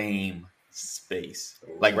same space.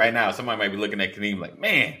 Like right now, somebody might be looking at Kaneem like,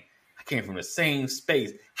 man, I came from the same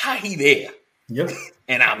space. How he there? Yep.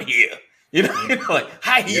 And I'm here. Like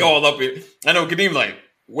how he all up in. I know Kaneem like,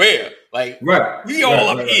 where? Like he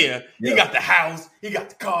all up here. Yeah. He got the house, he got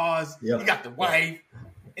the cars, he got the wife,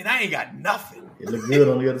 and I ain't got nothing. It look good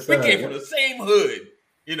on the other side. We came from the same hood.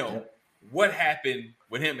 What happened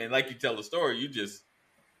with him, and like you tell the story,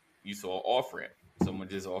 you saw an off ramp. Someone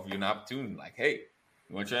just offer you an opportunity, like, hey,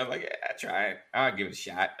 you want to try? Like, yeah, I try it. I'll give it a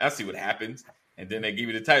shot. I'll see what happens. And then they give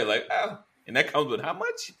you the title, like, oh, and that comes with how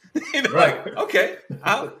much? Like, okay,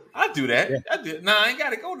 I'll do that. Yeah. I ain't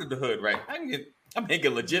got to go to the hood, right? I'm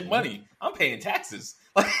making legit money. I'm paying taxes.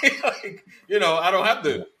 Like, you know, I don't have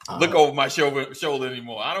to look over my shoulder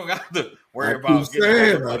anymore. I don't have to worry about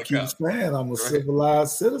getting I keep saying I'm a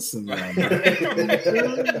civilized citizen now. Put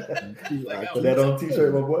that on a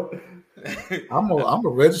t-shirt, my boy. I'm a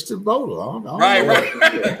registered voter. Right.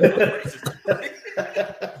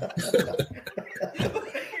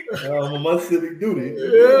 I'm a civic duty.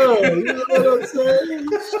 Yeah, you know what I'm saying?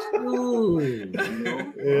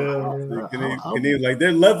 Like there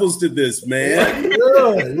are levels to this, man. Yeah, you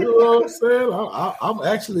know what I'm saying?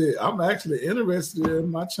 I'm actually interested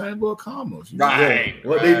in my Chamber of Commerce. Right.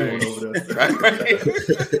 What they doing over there?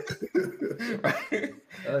 Right.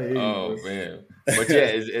 Oh man. But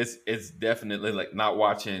yeah, it's definitely like not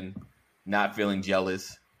watching, not feeling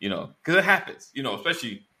jealous, you know, because it happens, you know,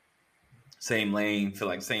 especially same lane, feel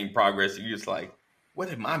like same progress. You're just like, what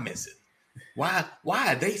am I missing? Why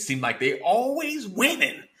they seem like they always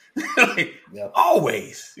winning? Like,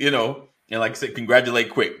 always, you know. And like I said,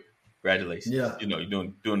 congratulations. Yeah. You know, you're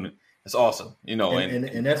doing that's awesome. You know,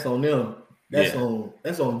 and that's on them. That's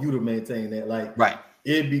on you to maintain that. Like, right.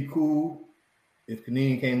 It'd be cool if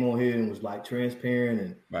Kaneen came on here and was like transparent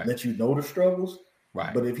and let you know the struggles.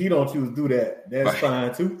 Right. But if he don't choose to do that, that's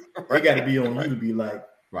fine too. It got to be on you to be like,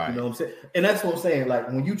 you know what I'm saying? And that's what I'm saying. Like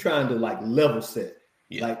when you trying to like level set,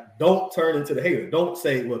 like don't turn into the hater. Don't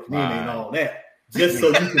say, well, Kaneen ain't all that. Just so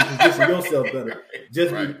you can position yourself better.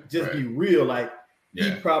 Just be real. Like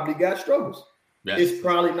he probably got struggles. Yes. It's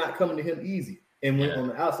probably not coming to him easy. And when on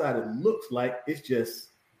the outside it looks like it's just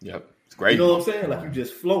it's great. You know what I'm saying? Like you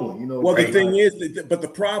just flowing, you know. Well, the thing is, but the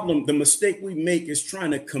problem, the mistake we make is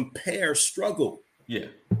trying to compare struggle. Yeah.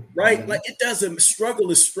 Right? Mm-hmm. Like it doesn't,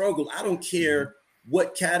 struggle is struggle. I don't care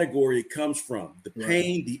what category it comes from. The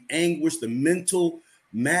pain, the anguish, the mental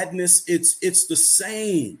madness, it's the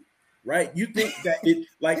same. Right? You think that it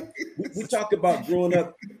like we talk about growing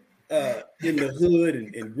up in the hood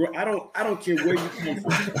and I don't care where you come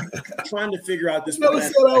from. I'm trying to figure out this. I never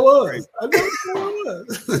said I was.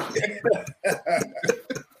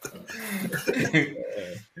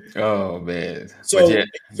 Oh man. So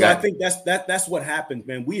I think that's what happened,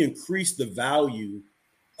 man. We increased the value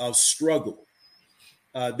of struggle.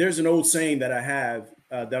 There's an old saying that I have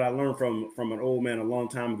that I learned from an old man a long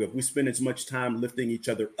time ago. If we spend as much time lifting each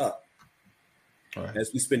other up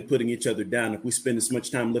as we spend putting each other down, if we spend as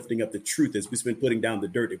much time lifting up the truth as we spend putting down the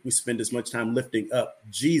dirt, if we spend as much time lifting up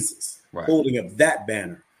Jesus, holding up that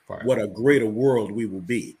banner, what a greater world we will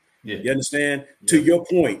be. You understand? To your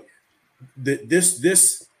point,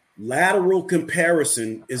 this lateral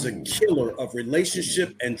comparison is a killer of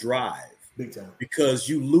relationship and drive. Big time. Because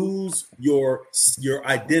you lose your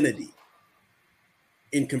identity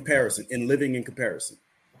in comparison, in living in comparison.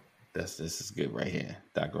 This is good right here.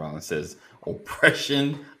 Dr. Rollins says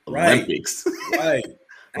oppression Olympics. Right.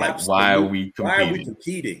 Like why are we competing? Why are we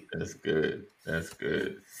competing? That's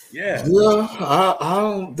good. Yeah. I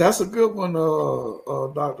don't. That's a good one,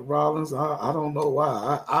 Dr. Rollins. I don't know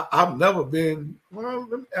why. I've never been. Well,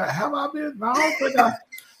 have I been? No,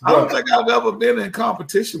 I don't think I've ever been in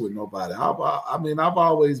competition with nobody. I've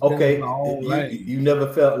always been in my own lane. You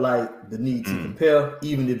never felt like the need to compare,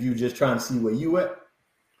 even if you just trying to see where you at.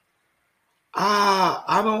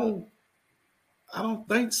 I don't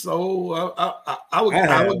think so. I would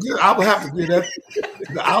have to be the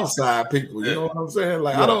outside people. You know what I'm saying?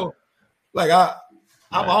 Like I don't like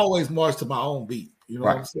I've always marched to my own beat. You know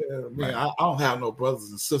what I'm saying? I mean, I don't have no brothers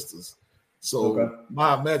and sisters, so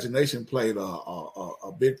my imagination played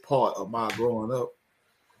a big part of my growing up,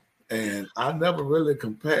 and I never really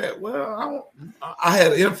compared. Well, I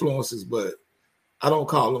had influences, but I don't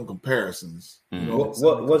call them comparisons. You know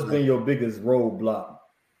what's been your biggest roadblock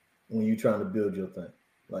when you're trying to build your thing?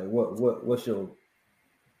 Like what's your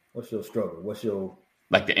struggle? What's your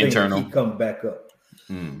like the internal keep coming back up?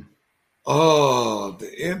 Oh,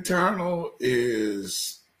 the internal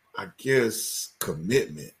is, I guess,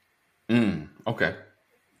 commitment. Okay.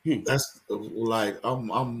 That's like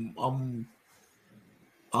I'm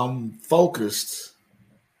focused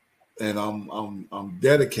and I'm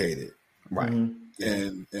dedicated. Right.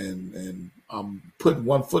 And I'm putting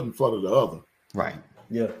one foot in front of the other. Right.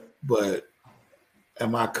 Yeah. But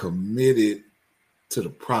am I committed to the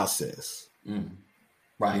process?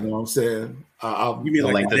 Right. You know what I'm saying? You mean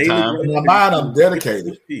like length of time? In my mind, I'm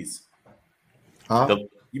dedicated. Piece. Huh?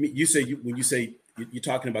 When you say you're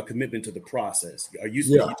talking about commitment to the process. Are you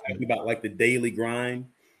Yeah. talking about like the daily grind?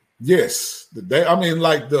 Yes, the day. I mean,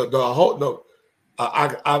 like the whole.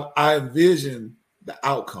 I envision the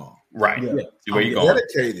outcome. Right. Yeah. See where I'm you going.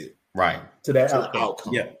 dedicated Right. To that to outcome. the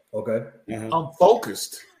outcome. Yeah. Okay. Uh-huh. I'm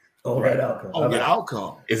focused On that outcome. on the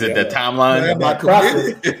outcome. Is it Yeah. the timeline? Am I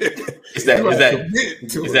process. committed? Is that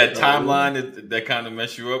Is that timeline that kind of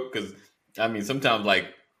mess you up? Because I mean, sometimes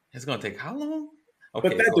like it's gonna take how long? Okay,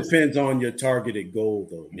 But that depends on your targeted goal,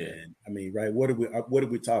 though, man. Yeah. I mean, right? What are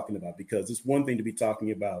we talking about? Because it's one thing to be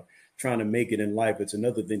talking about trying to make it in life. It's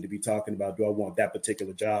another thing to be talking about, do I want that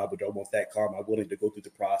particular job or do I want that car? Am I willing to go through the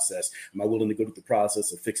process? Am I willing to go through the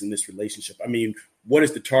process of fixing this relationship? I mean, what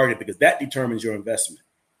is the target? Because that determines your investment.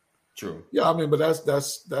 True. Yeah, I mean, but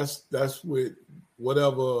that's with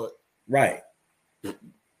whatever Right.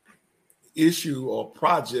 issue or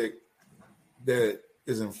project that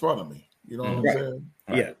is in front of me. You know what I'm Right. saying?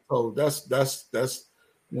 Right. Yeah. So that's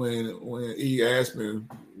when he asked me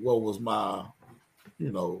what was my,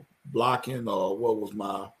 blocking or what was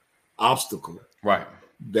my obstacle. Right.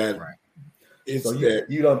 That Right. it's So that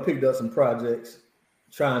you done picked up some projects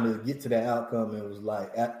trying to get to that outcome, and it was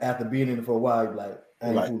like after being in it for a while, you're like, I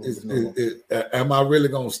ain't fooling with this no more. am I really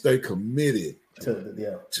gonna stay committed to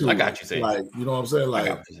I got you saying. like, you know what I'm saying? I Like,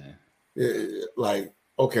 got what you're saying. like,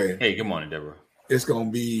 okay, Hey, good morning, Deborah. it's gonna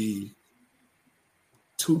be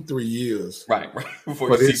 2-3 years Right. Before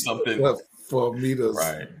but you see it's something. for me to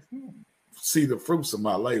Right. see the fruits of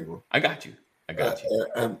my labor. I got you.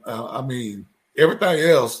 And I mean everything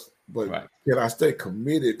else, but Right. can I stay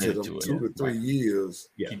committed to them To it, 2 to 3 right. years?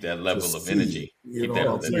 Keep that level To of see, energy. you Keep know that,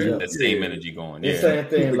 what I'm saying? that same Yeah. energy going. It's Yeah. same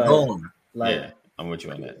thing Keep it like going. Yeah. I'm with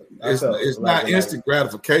you on that. It's not instant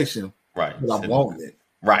gratification, Right. but I'm wanting it.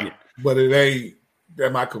 Right. But it ain't.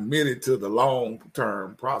 Am I committed to the long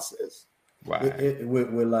term process? Right. with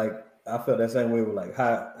like I felt that same way with like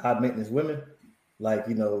high maintenance women. Like,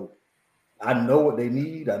 I know what they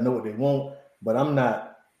need, I know what they want, but I'm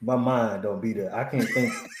not. My mind don't be there. I can't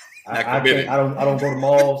think. I can't. I don't go to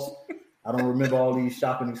malls. I don't remember all these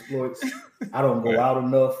shopping exploits. I don't go out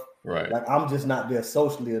enough. Right. Like I'm just not there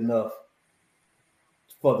socially enough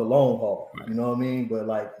for the long haul. Right. You know what I mean? But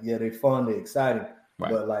like, yeah, they're fun, they're exciting.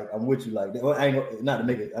 Right. But like, I'm with you. Like, I ain't not to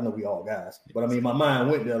make it. I know we all guys, but I mean, my mind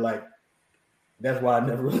went there. Like, that's why I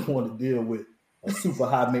never really wanted to deal with a super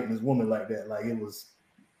high maintenance woman like that. Like, it was.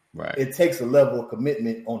 Right. It takes a level of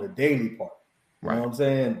commitment on the daily part. You know what I'm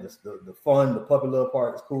saying? The fun, the puppy love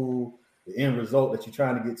part is cool. The end result that you're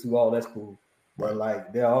trying to get to, all that's cool. But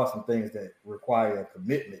like, there are some things that require a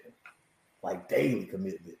commitment, like daily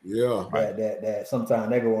commitment. Yeah. That sometimes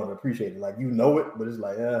they go unappreciated. Like, you know it, but it's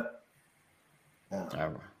like,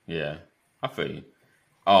 yeah, I feel you.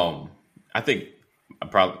 I think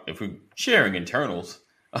probably if we're sharing internals,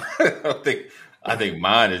 I think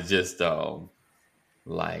mine is just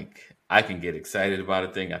like I can get excited about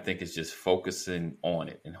a thing. I think it's just focusing on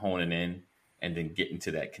it and honing in, and then getting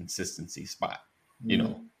to that consistency spot. You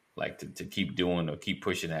know, like to keep doing or keep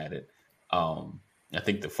pushing at it. I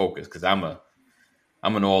think the focus, because I'm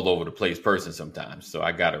an all over the place person sometimes, so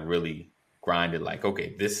I gotta really grind it. Like,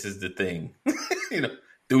 okay, this is the thing.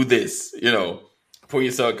 Do this. Pull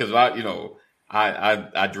yourself, because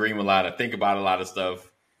I dream a lot. I think about a lot of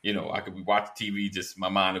stuff. I could be watching TV, just my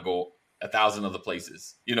mind will go 1,000 other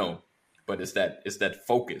places. But it's that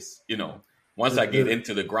focus. Once I get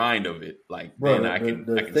into the grind of it, like, then I can.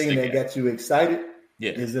 The I can thing that got you excited,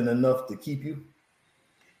 isn't enough to keep you.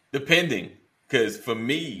 Depending, because for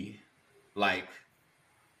me, like,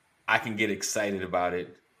 I can get excited about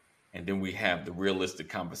it, and then we have the realistic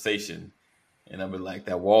conversation, and I'll be like,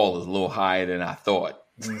 that wall is a little higher than I thought,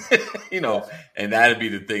 and that'd be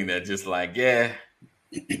the thing that just like,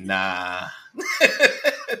 nah,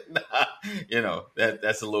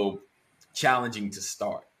 that's a little challenging to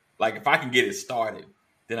start. Like, if I can get it started,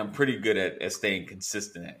 then I'm pretty good at staying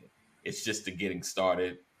consistent at it. It's just the getting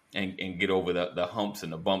started and get over the humps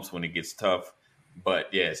and the bumps when it gets tough.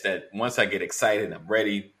 But yeah, it's that once I get excited, I'm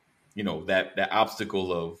ready, that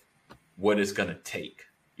obstacle of what it's going to take.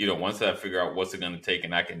 Once I figure out what's it going to take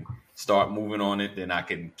and I can start moving on it, then I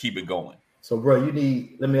can keep it going. So, bro, let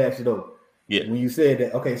me ask you though. Yeah. When you said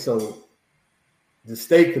that, okay, so to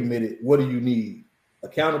stay committed, what do you need?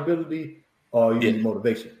 Accountability or you need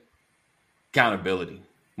motivation? Accountability.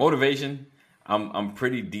 Motivation, I'm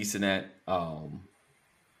pretty decent at,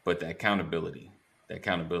 but the accountability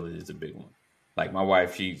is a big one. Like, my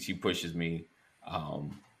wife, she pushes me.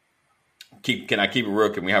 Can I keep it real?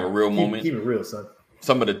 Can we have a real moment? Keep it real, son.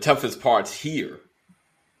 Some of the toughest parts here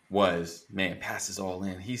was, man, pass is all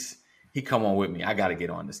in. He come on with me. I got to get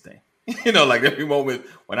on this thing. Like every moment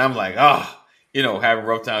when I'm like, having a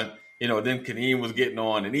rough time. Then Kadeem was getting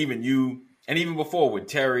on, and even you, and even before with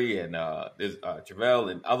Terry and there's Travell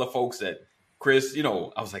and other folks that Chris, I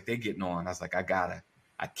was like, they're getting on. I was like, I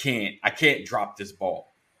can't drop this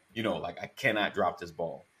ball. I cannot drop this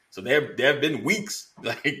ball. So there have been weeks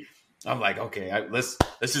like I'm like, okay, let's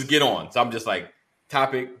just get on. So I'm just like,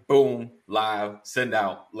 topic, boom, live, send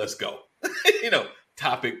out, let's go.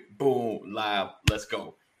 Topic, boom, live, let's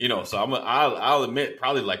go. So I'll admit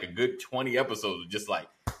probably like a good 20 episodes of just like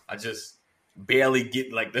I just barely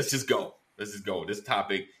get like let's just go this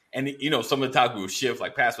topic, and some of the topics will shift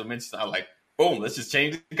like Pastor mentioned. I'm like, boom, let's just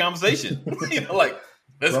change the conversation. Like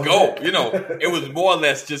let's go. It was more or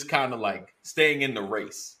less just kind of like staying in the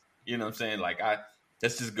race. You know what I'm saying? Like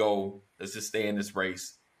let's just go, let's just stay in this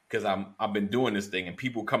race because I've been doing this thing and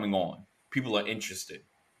people coming on, people are interested.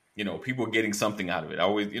 People are getting something out of it. I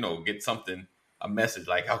always get something. A message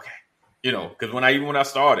like, okay, because when I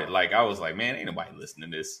started, like, I was like, man, ain't nobody listening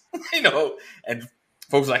to this, and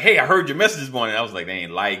folks were like, hey, I heard your message this morning. I was like, they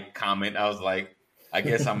ain't like, comment. I was like, I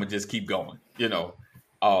guess I'm gonna just keep going,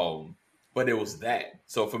 but it was that.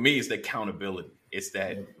 So for me, it's the accountability. It's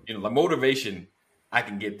that, like motivation, I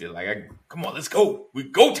can get there. Like, come on, let's go. We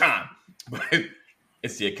go time. But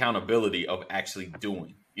it's the accountability of actually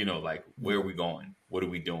doing, like, where are we going? What are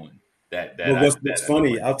we doing? What's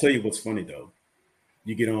funny, I'll tell you what's funny though.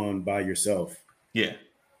 You get on by yourself. Yeah.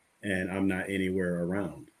 And I'm not anywhere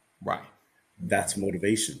around. Right. That's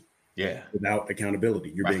motivation. Yeah. Without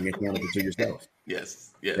accountability. You're being accountable to yourself.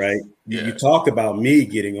 Yes. Right. Yeah. You talk about me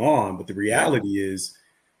getting on, but the reality is,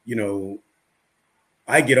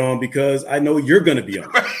 I get on because I know you're going to be on.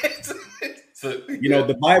 Right. So,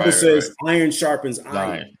 the Bible says iron sharpens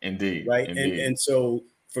iron. Indeed. Right. Indeed. And so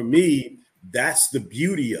for me, that's the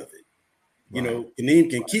beauty of it. Kaneem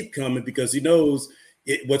can keep coming because he knows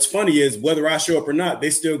what's funny is whether I show up or not, they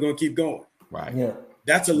still going to keep going. Right. Yeah.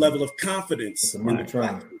 That's a level of confidence in the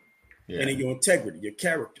train. And in your integrity, your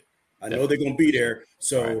character. I know they're going to be there.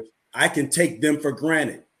 So I can take them for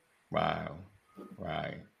granted. Wow.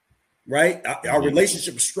 Right. Our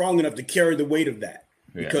relationship is strong enough to carry the weight of that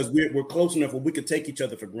because we're close enough where we can take each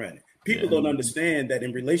other for granted. People don't understand that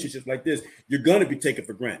in relationships like this, you're going to be taken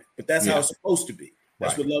for granted, but that's how it's supposed to be.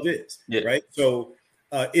 That's what love is. Yeah. Right. So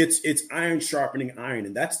it's iron sharpening iron.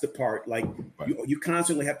 And that's the part like you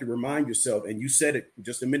constantly have to remind yourself. And you said it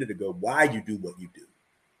just a minute ago, why you do what you do.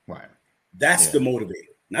 Right. That's the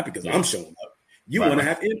motivator, not because I'm showing up. You want to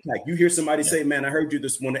have impact. You hear somebody say, man, I heard you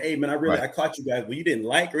this morning. Hey, man, I caught you guys. Well, you didn't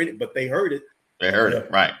like or anything, but they heard it. They heard it.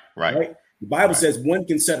 Right. The Bible says one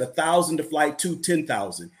can set 1,000 to flight, 2,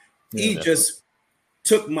 10,000. He just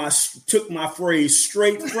took my phrase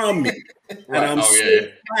straight from me. And I'm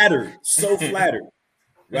so flattered.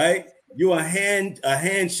 Right? You're a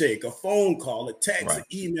handshake, a phone call, a text, an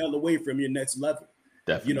email away from your next level.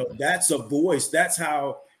 Definitely. That's a voice. That's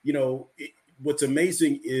how, what's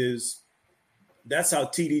amazing is that's how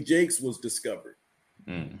TD Jakes was discovered.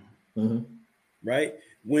 Mm-hmm. Right?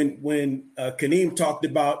 When Kaneem talked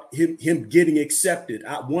about him getting accepted,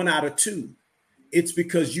 1 out of 2, it's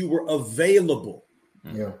because you were available.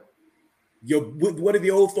 Yeah. What did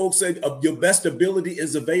the old folks say? Your best ability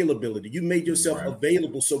is availability. You made yourself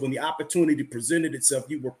available, so when the opportunity presented itself,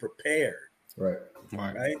 you were prepared. Right.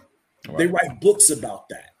 They write books about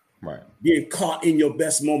that. Right. Being caught in your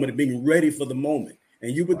best moment and being ready for the moment,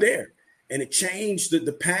 and you were there, and it changed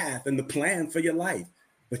the path and the plan for your life.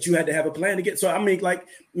 But you had to have a plan to get. So I mean, like,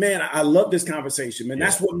 man, I love this conversation, man.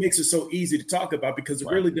 That's what makes it so easy to talk about because it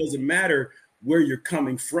really doesn't matter where you're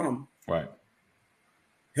coming from. Right.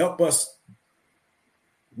 Help us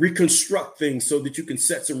reconstruct things so that you can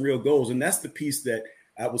set some real goals. And that's the piece that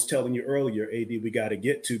I was telling you earlier, AD, we got to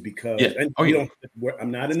get to because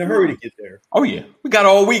I'm not in a hurry to get there. Oh, yeah. We got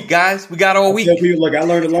all week, guys. We got all week. Look, I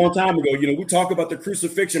learned a long time ago, we talk about the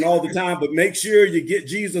crucifixion all the time, but make sure you get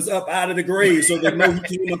Jesus up out of the grave so they know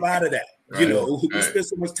he came up out of that. We spend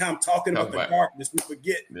so much time talking about the darkness, we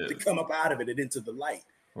forget to come up out of it and into the light.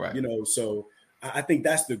 Right. So I think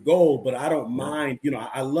that's the goal, but I don't mind.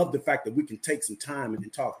 I love the fact that we can take some time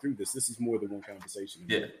and talk through this. This is more than one conversation.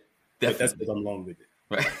 Yeah, definitely. That's because I'm long with it.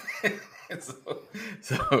 Right.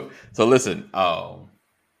 so listen.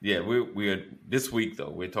 We're this week though.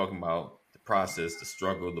 We're talking about the process, the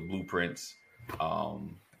struggle, the blueprints.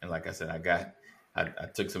 And like I said, I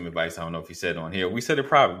took some advice. I don't know if he said it on here. We said it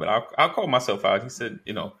probably, but I'll call myself out. He said,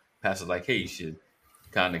 Pastor's like, hey, you should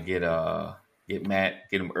kind of get Matt,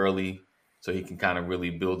 get him early. So he can kind of really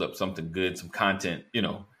build up something good, some content,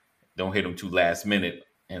 don't hit him too last minute.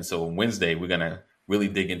 And so on Wednesday, we're going to really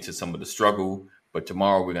dig into some of the struggle. But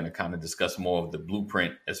tomorrow we're going to kind of discuss more of the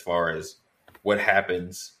blueprint as far as what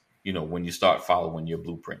happens when you start following your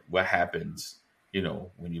blueprint? What happens,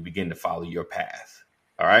 when you begin to follow your path?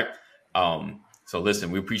 All right. So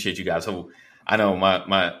listen, we appreciate you guys. So I know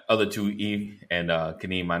my other two, E and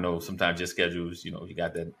Kaneem, I know sometimes your schedules, you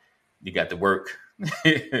got the work,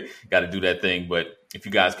 got to do that thing. But if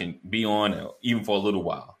you guys can be on even for a little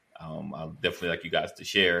while, I'll definitely like you guys to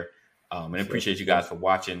share. And appreciate you guys for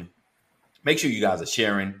watching. Make sure you guys are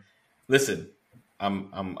sharing. Listen,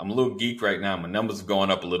 I'm a little geek right now. My numbers are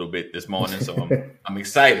going up a little bit this morning, so I'm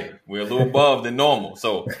excited. We're a little above than normal.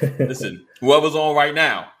 So listen, whoever's on right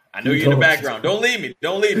now, I know you're in the background. Don't leave me.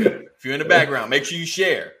 Don't leave me. If you're in the background, make sure you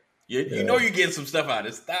share. You know you're getting some stuff out of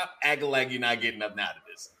this. Stop acting like you're not getting nothing out of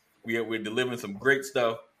this. We're delivering some great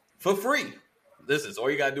stuff for free. Listen, so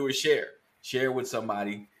all you got to do is share. Share with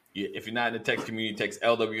somebody. If you're not in the text community, text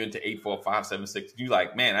LWN to 84576. You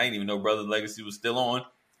like, man, I didn't even know Brother Legacy was still on.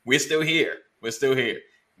 We're still here. We're still here.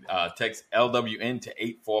 Text LWN to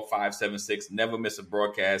 84576. Never miss a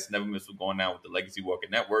broadcast. Never miss what's going on with the Legacy Walker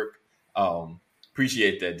Network.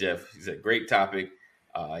 Appreciate that, Jeff. He said, great topic.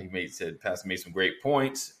 Said Pastor made some great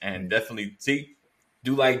points. And definitely,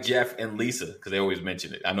 do like Jeff and Lisa, because they always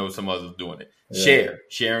mention it. I know some others are doing it. Yeah. Share.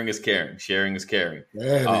 Sharing is caring. Sharing is caring.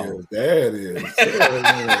 That is.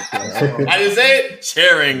 I didn't say it.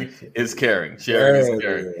 Sharing is caring. Sharing is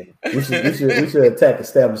caring. We should attack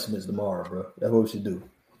establishments tomorrow, bro. That's what we should do.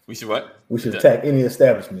 We should what? We should attack any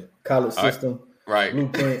establishment. College system. Right.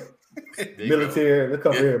 Blueprint. Military. Let's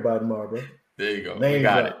cover everybody tomorrow, bro. There you go. We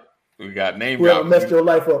got it. We got name Whoever messed your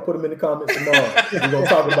life up, put them in the comments tomorrow. We're gonna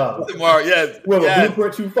talk about it tomorrow. Yes. Whoever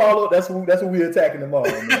blueprint you follow, that's what we're attacking tomorrow,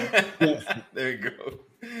 man. There you go.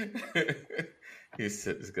 He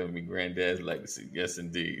said it's gonna be Granddad's legacy. Yes,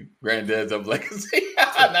 indeed. Granddad's of legacy,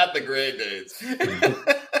 not the granddad's.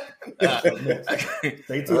 I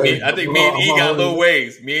think me and E got little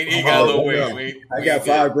ways. I got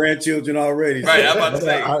 5 grandchildren already. Right, I'm about to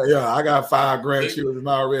say. I got 5 grandchildren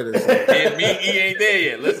already. So. And me and E ain't there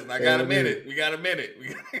yet. Listen, I got a minute. We got a minute.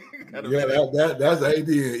 That's AD and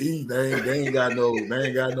E. They ain't got no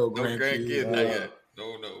grandkids. Not yet.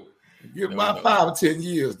 No. Give about 5 or 10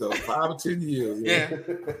 years, though. 5 or 10 years.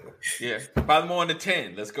 Yeah. Probably more on the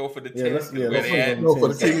 10. Let's go for the 10. Let's go for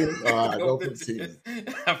the 10. All right, go for the 10.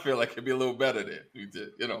 I feel like it'd be a little better there.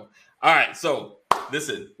 All right, so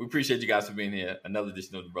listen, we appreciate you guys for being here. Another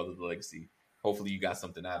edition of the Brothers of Legacy. Hopefully you got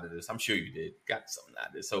something out of this. I'm sure you did. Got something out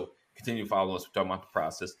of this. So continue to follow us. We're talking about the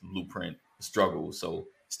process, the blueprint, the struggle. So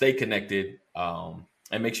stay connected and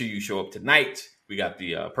make sure you show up tonight. We got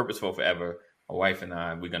the Purpose for Forever. My wife and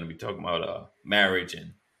I, we're going to be talking about marriage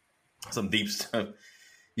and some deep stuff.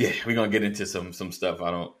 Yeah, we're going to get into some stuff. I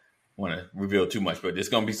don't want to reveal too much, but there's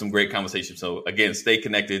going to be some great conversation. So, again, stay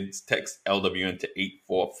connected. Text LWN to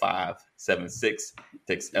 84576.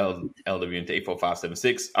 Text LWN to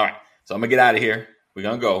 84576. All right, so I'm going to get out of here. We're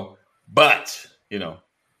going to go. But,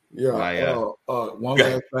 one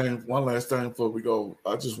last thing before we go.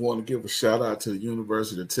 I just want to give a shout out to the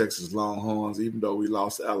University of Texas Longhorns. Even though we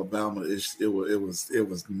lost to Alabama, it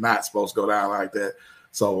was not supposed to go down like that.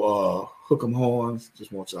 So hook 'em horns.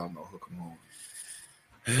 Just want y'all to know, hook 'em horns.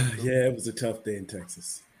 Yeah, it was a tough day in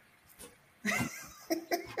Texas.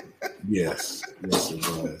 Yes, it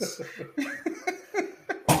was.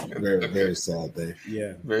 Very, very sad day.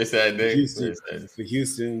 Yeah, very sad day. For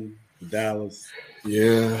Houston, for Dallas.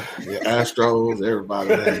 Yeah, Astros, everybody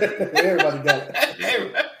got it.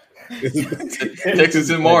 Texas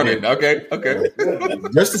in the morning. Okay.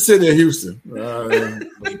 Just the city of Houston. I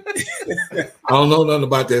don't know nothing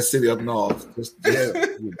about that city up north. Just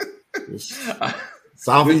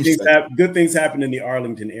Southeast. Good things happen in the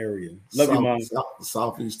Arlington area. Love you, Mom.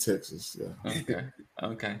 Southeast Texas. Yeah.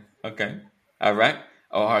 Okay. All right.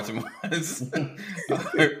 All hearts and minds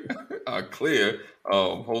are clear.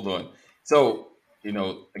 Hold on. So,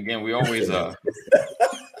 again, we always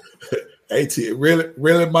AT,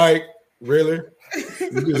 really, Mike? Really? He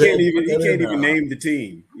can't even name the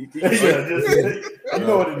team. You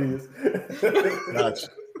know what it is. Gotcha.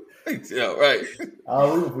 Yeah, right.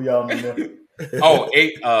 I'll root for y'all, man. Oh,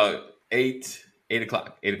 8 o'clock. 8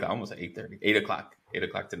 o'clock. I almost said 8:30. 8 o'clock. 8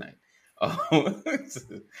 o'clock tonight.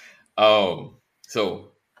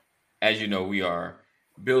 So as you know, we are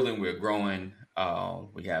building, we're growing.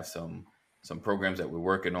 We have some programs that we're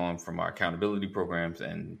working on, from our accountability programs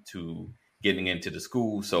and to getting into the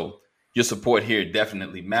school. So your support here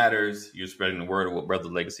definitely matters. You're spreading the word of what Brother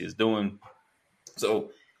Legacy is doing. So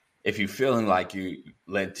if you're feeling like you're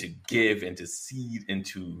led to give and to seed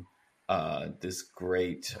into this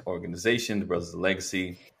great organization, the Brothers of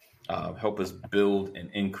Legacy, help us build and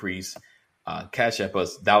increase. Cash App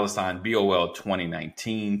us $BOL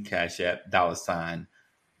 2019. Cash App $BOL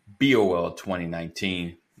BOL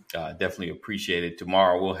 2019. Definitely appreciate it.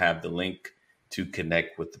 Tomorrow we'll have the link to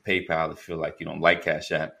connect with the PayPal if you feel like you don't like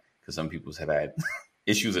Cash App, because some people have had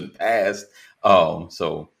issues in the past.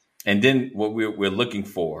 So, and then what we're looking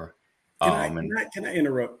for. Can I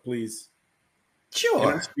interrupt, please? Sure.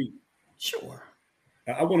 Can I speak? Sure.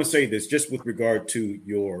 I want to say this just with regard to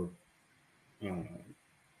your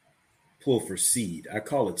pull for seed. I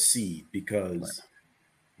call it seed because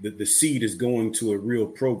the seed is going to a real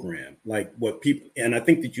program, like what people, and I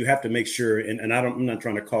think that you have to make sure, and I'm not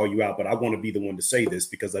trying to call you out, but I want to be the one to say this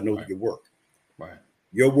because I know your work. Right.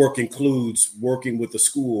 Your work includes working with a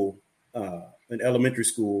school, an elementary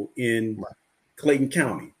school in Clayton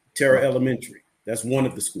County, Terra Elementary. That's one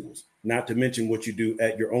of the schools, not to mention what you do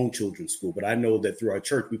at your own children's school. But I know that through our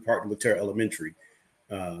church, we partner with Terra Elementary,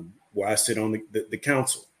 where I sit on the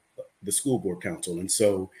council, the school board council. And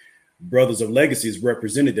so Brothers of Legacy is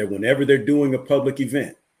represented there whenever they're doing a public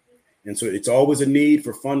event. And so it's always a need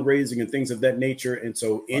for fundraising and things of that nature. And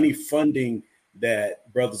so any funding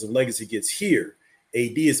that Brothers of Legacy gets here,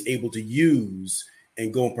 AD is able to use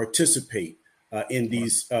and go and participate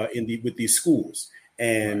with these schools.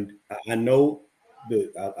 And I know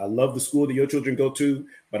I love the school that your children go to,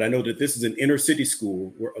 but I know that this is an inner city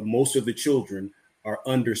school where most of the children are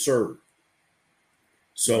underserved.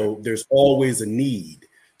 So there's always a need.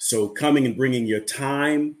 So coming and bringing your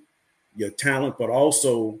time, your talent, but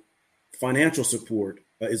also financial support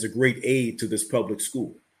is a great aid to this public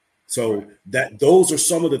school. So those are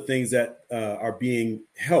some of the things that are being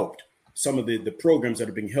helped, some of the programs that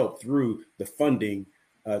are being helped through the funding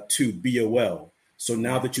to BOL. So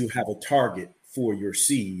now that you have a target for your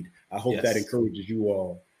seed, I hope that encourages you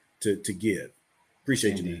all to give.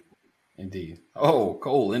 Appreciate you, man. Indeed. Oh,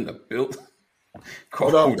 Cole in the build.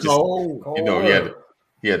 What up, Cole? You know,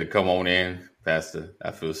 he had to come on in, Pastor.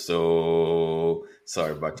 I feel so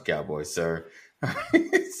sorry about the Cowboys, sir.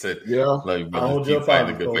 Said, love you, brother. Keep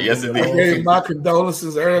fighting the good fight. Yes, indeed. I gave my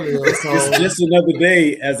condolences earlier. So. It's just another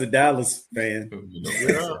day as a Dallas fan.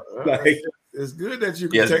 It's good that you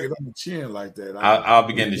can take it on the chin like that. I'll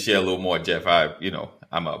begin to share a little more, Jeff. I'm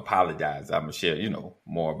gonna apologize. I'm gonna share,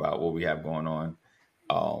 more about what we have going on.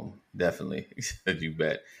 Definitely, you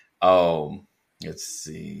bet. Let's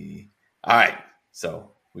see. All right,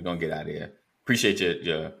 so we're gonna get out of here. Appreciate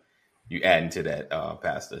you adding to that,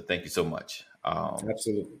 Pastor. Thank you so much.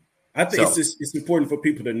 Absolutely. I think it's important for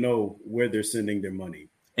people to know where they're sending their money.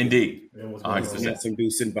 Indeed. 100%. Not some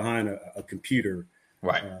dude sitting behind a computer,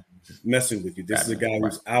 messing with you. This is a guy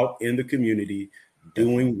who's out in the community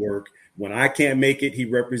doing work. When I can't make it, he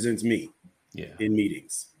represents me in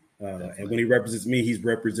meetings. And when he represents me, he's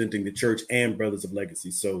representing the church and Brothers of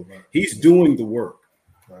Legacy. So he's doing the work.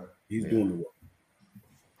 He's doing the work.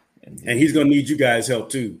 Indeed. And he's going to need you guys'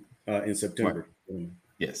 help too in September.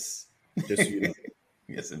 Yes. Just so you know.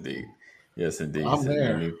 Yes, indeed. Yes, indeed. I'm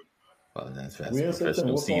there. Well, that's fast.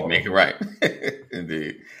 Professional seed make it right.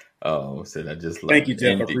 Indeed. Said I just love Thank you,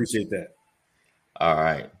 Jeff. I appreciate that. All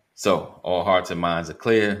right. So all hearts and minds are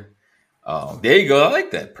clear. There you go. I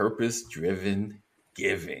like that. Purpose-driven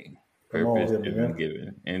giving. Purpose-driven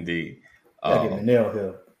giving. Indeed. Get the nail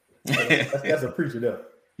here. That's a preacher there.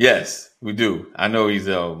 Yes, we do. I know he's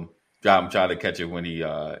I'm trying to catch it when he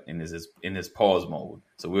in his pause mode.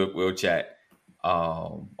 So we'll chat.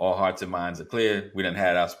 All hearts and minds are clear. We done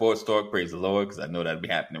had our sports talk. Praise the Lord, because I know that'll be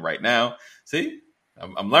happening right now. See,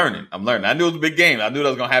 I'm learning. I knew it was a big game. I knew that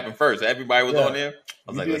was gonna happen first. Everybody was on there.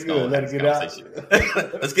 I was like, let's go. Let it get out.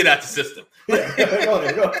 Let's get out the system. Go. Let's get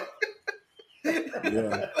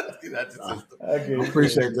out the system. I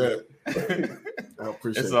appreciate that.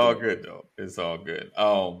 It's all good though. It's all good.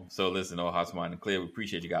 So listen, all hearts, mind, and clear. We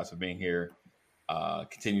appreciate you guys for being here.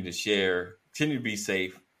 Continue to share. Continue to be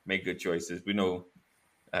safe. Make good choices. We know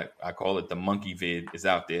I call it the monkey vid is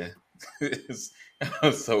out there.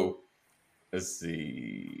 So let's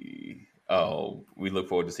see. We look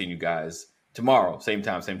forward to seeing you guys tomorrow. Same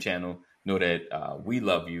time, same channel. Know that we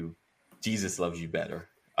love you. Jesus loves you better.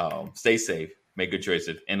 Stay safe. Make good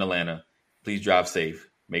choices in Atlanta. Please drive safe.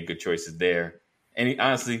 Make good choices there.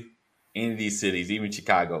 Honestly, any of these cities, even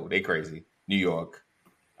Chicago, they crazy. New York.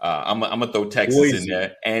 I'm gonna throw Texas in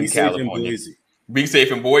there and California. Be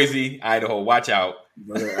safe in Boise, Idaho. Watch out.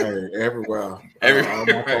 Everywhere. All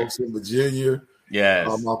my folks in Virginia. Yes.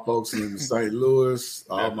 All my folks in St. Louis.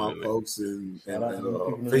 All my folks in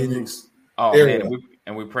Phoenix. Oh man,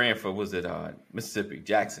 and we're praying for Mississippi,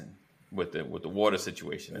 Jackson, with the water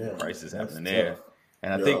situation and the crisis happening there.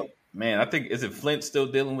 And I think is it Flint still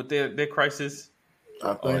dealing with their crisis?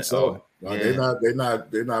 I think so. They're not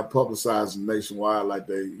publicizing nationwide like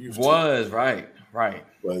they used to. Right.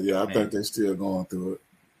 But I think they're still going through it.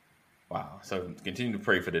 Wow. So continue to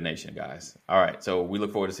pray for the nation, guys. All right. So we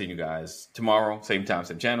look forward to seeing you guys tomorrow, same time,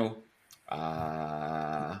 same channel.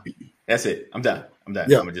 That's it. I'm done.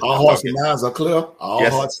 Yeah. All hearts and minds are clear. All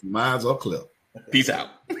hearts and minds are clear. Peace out.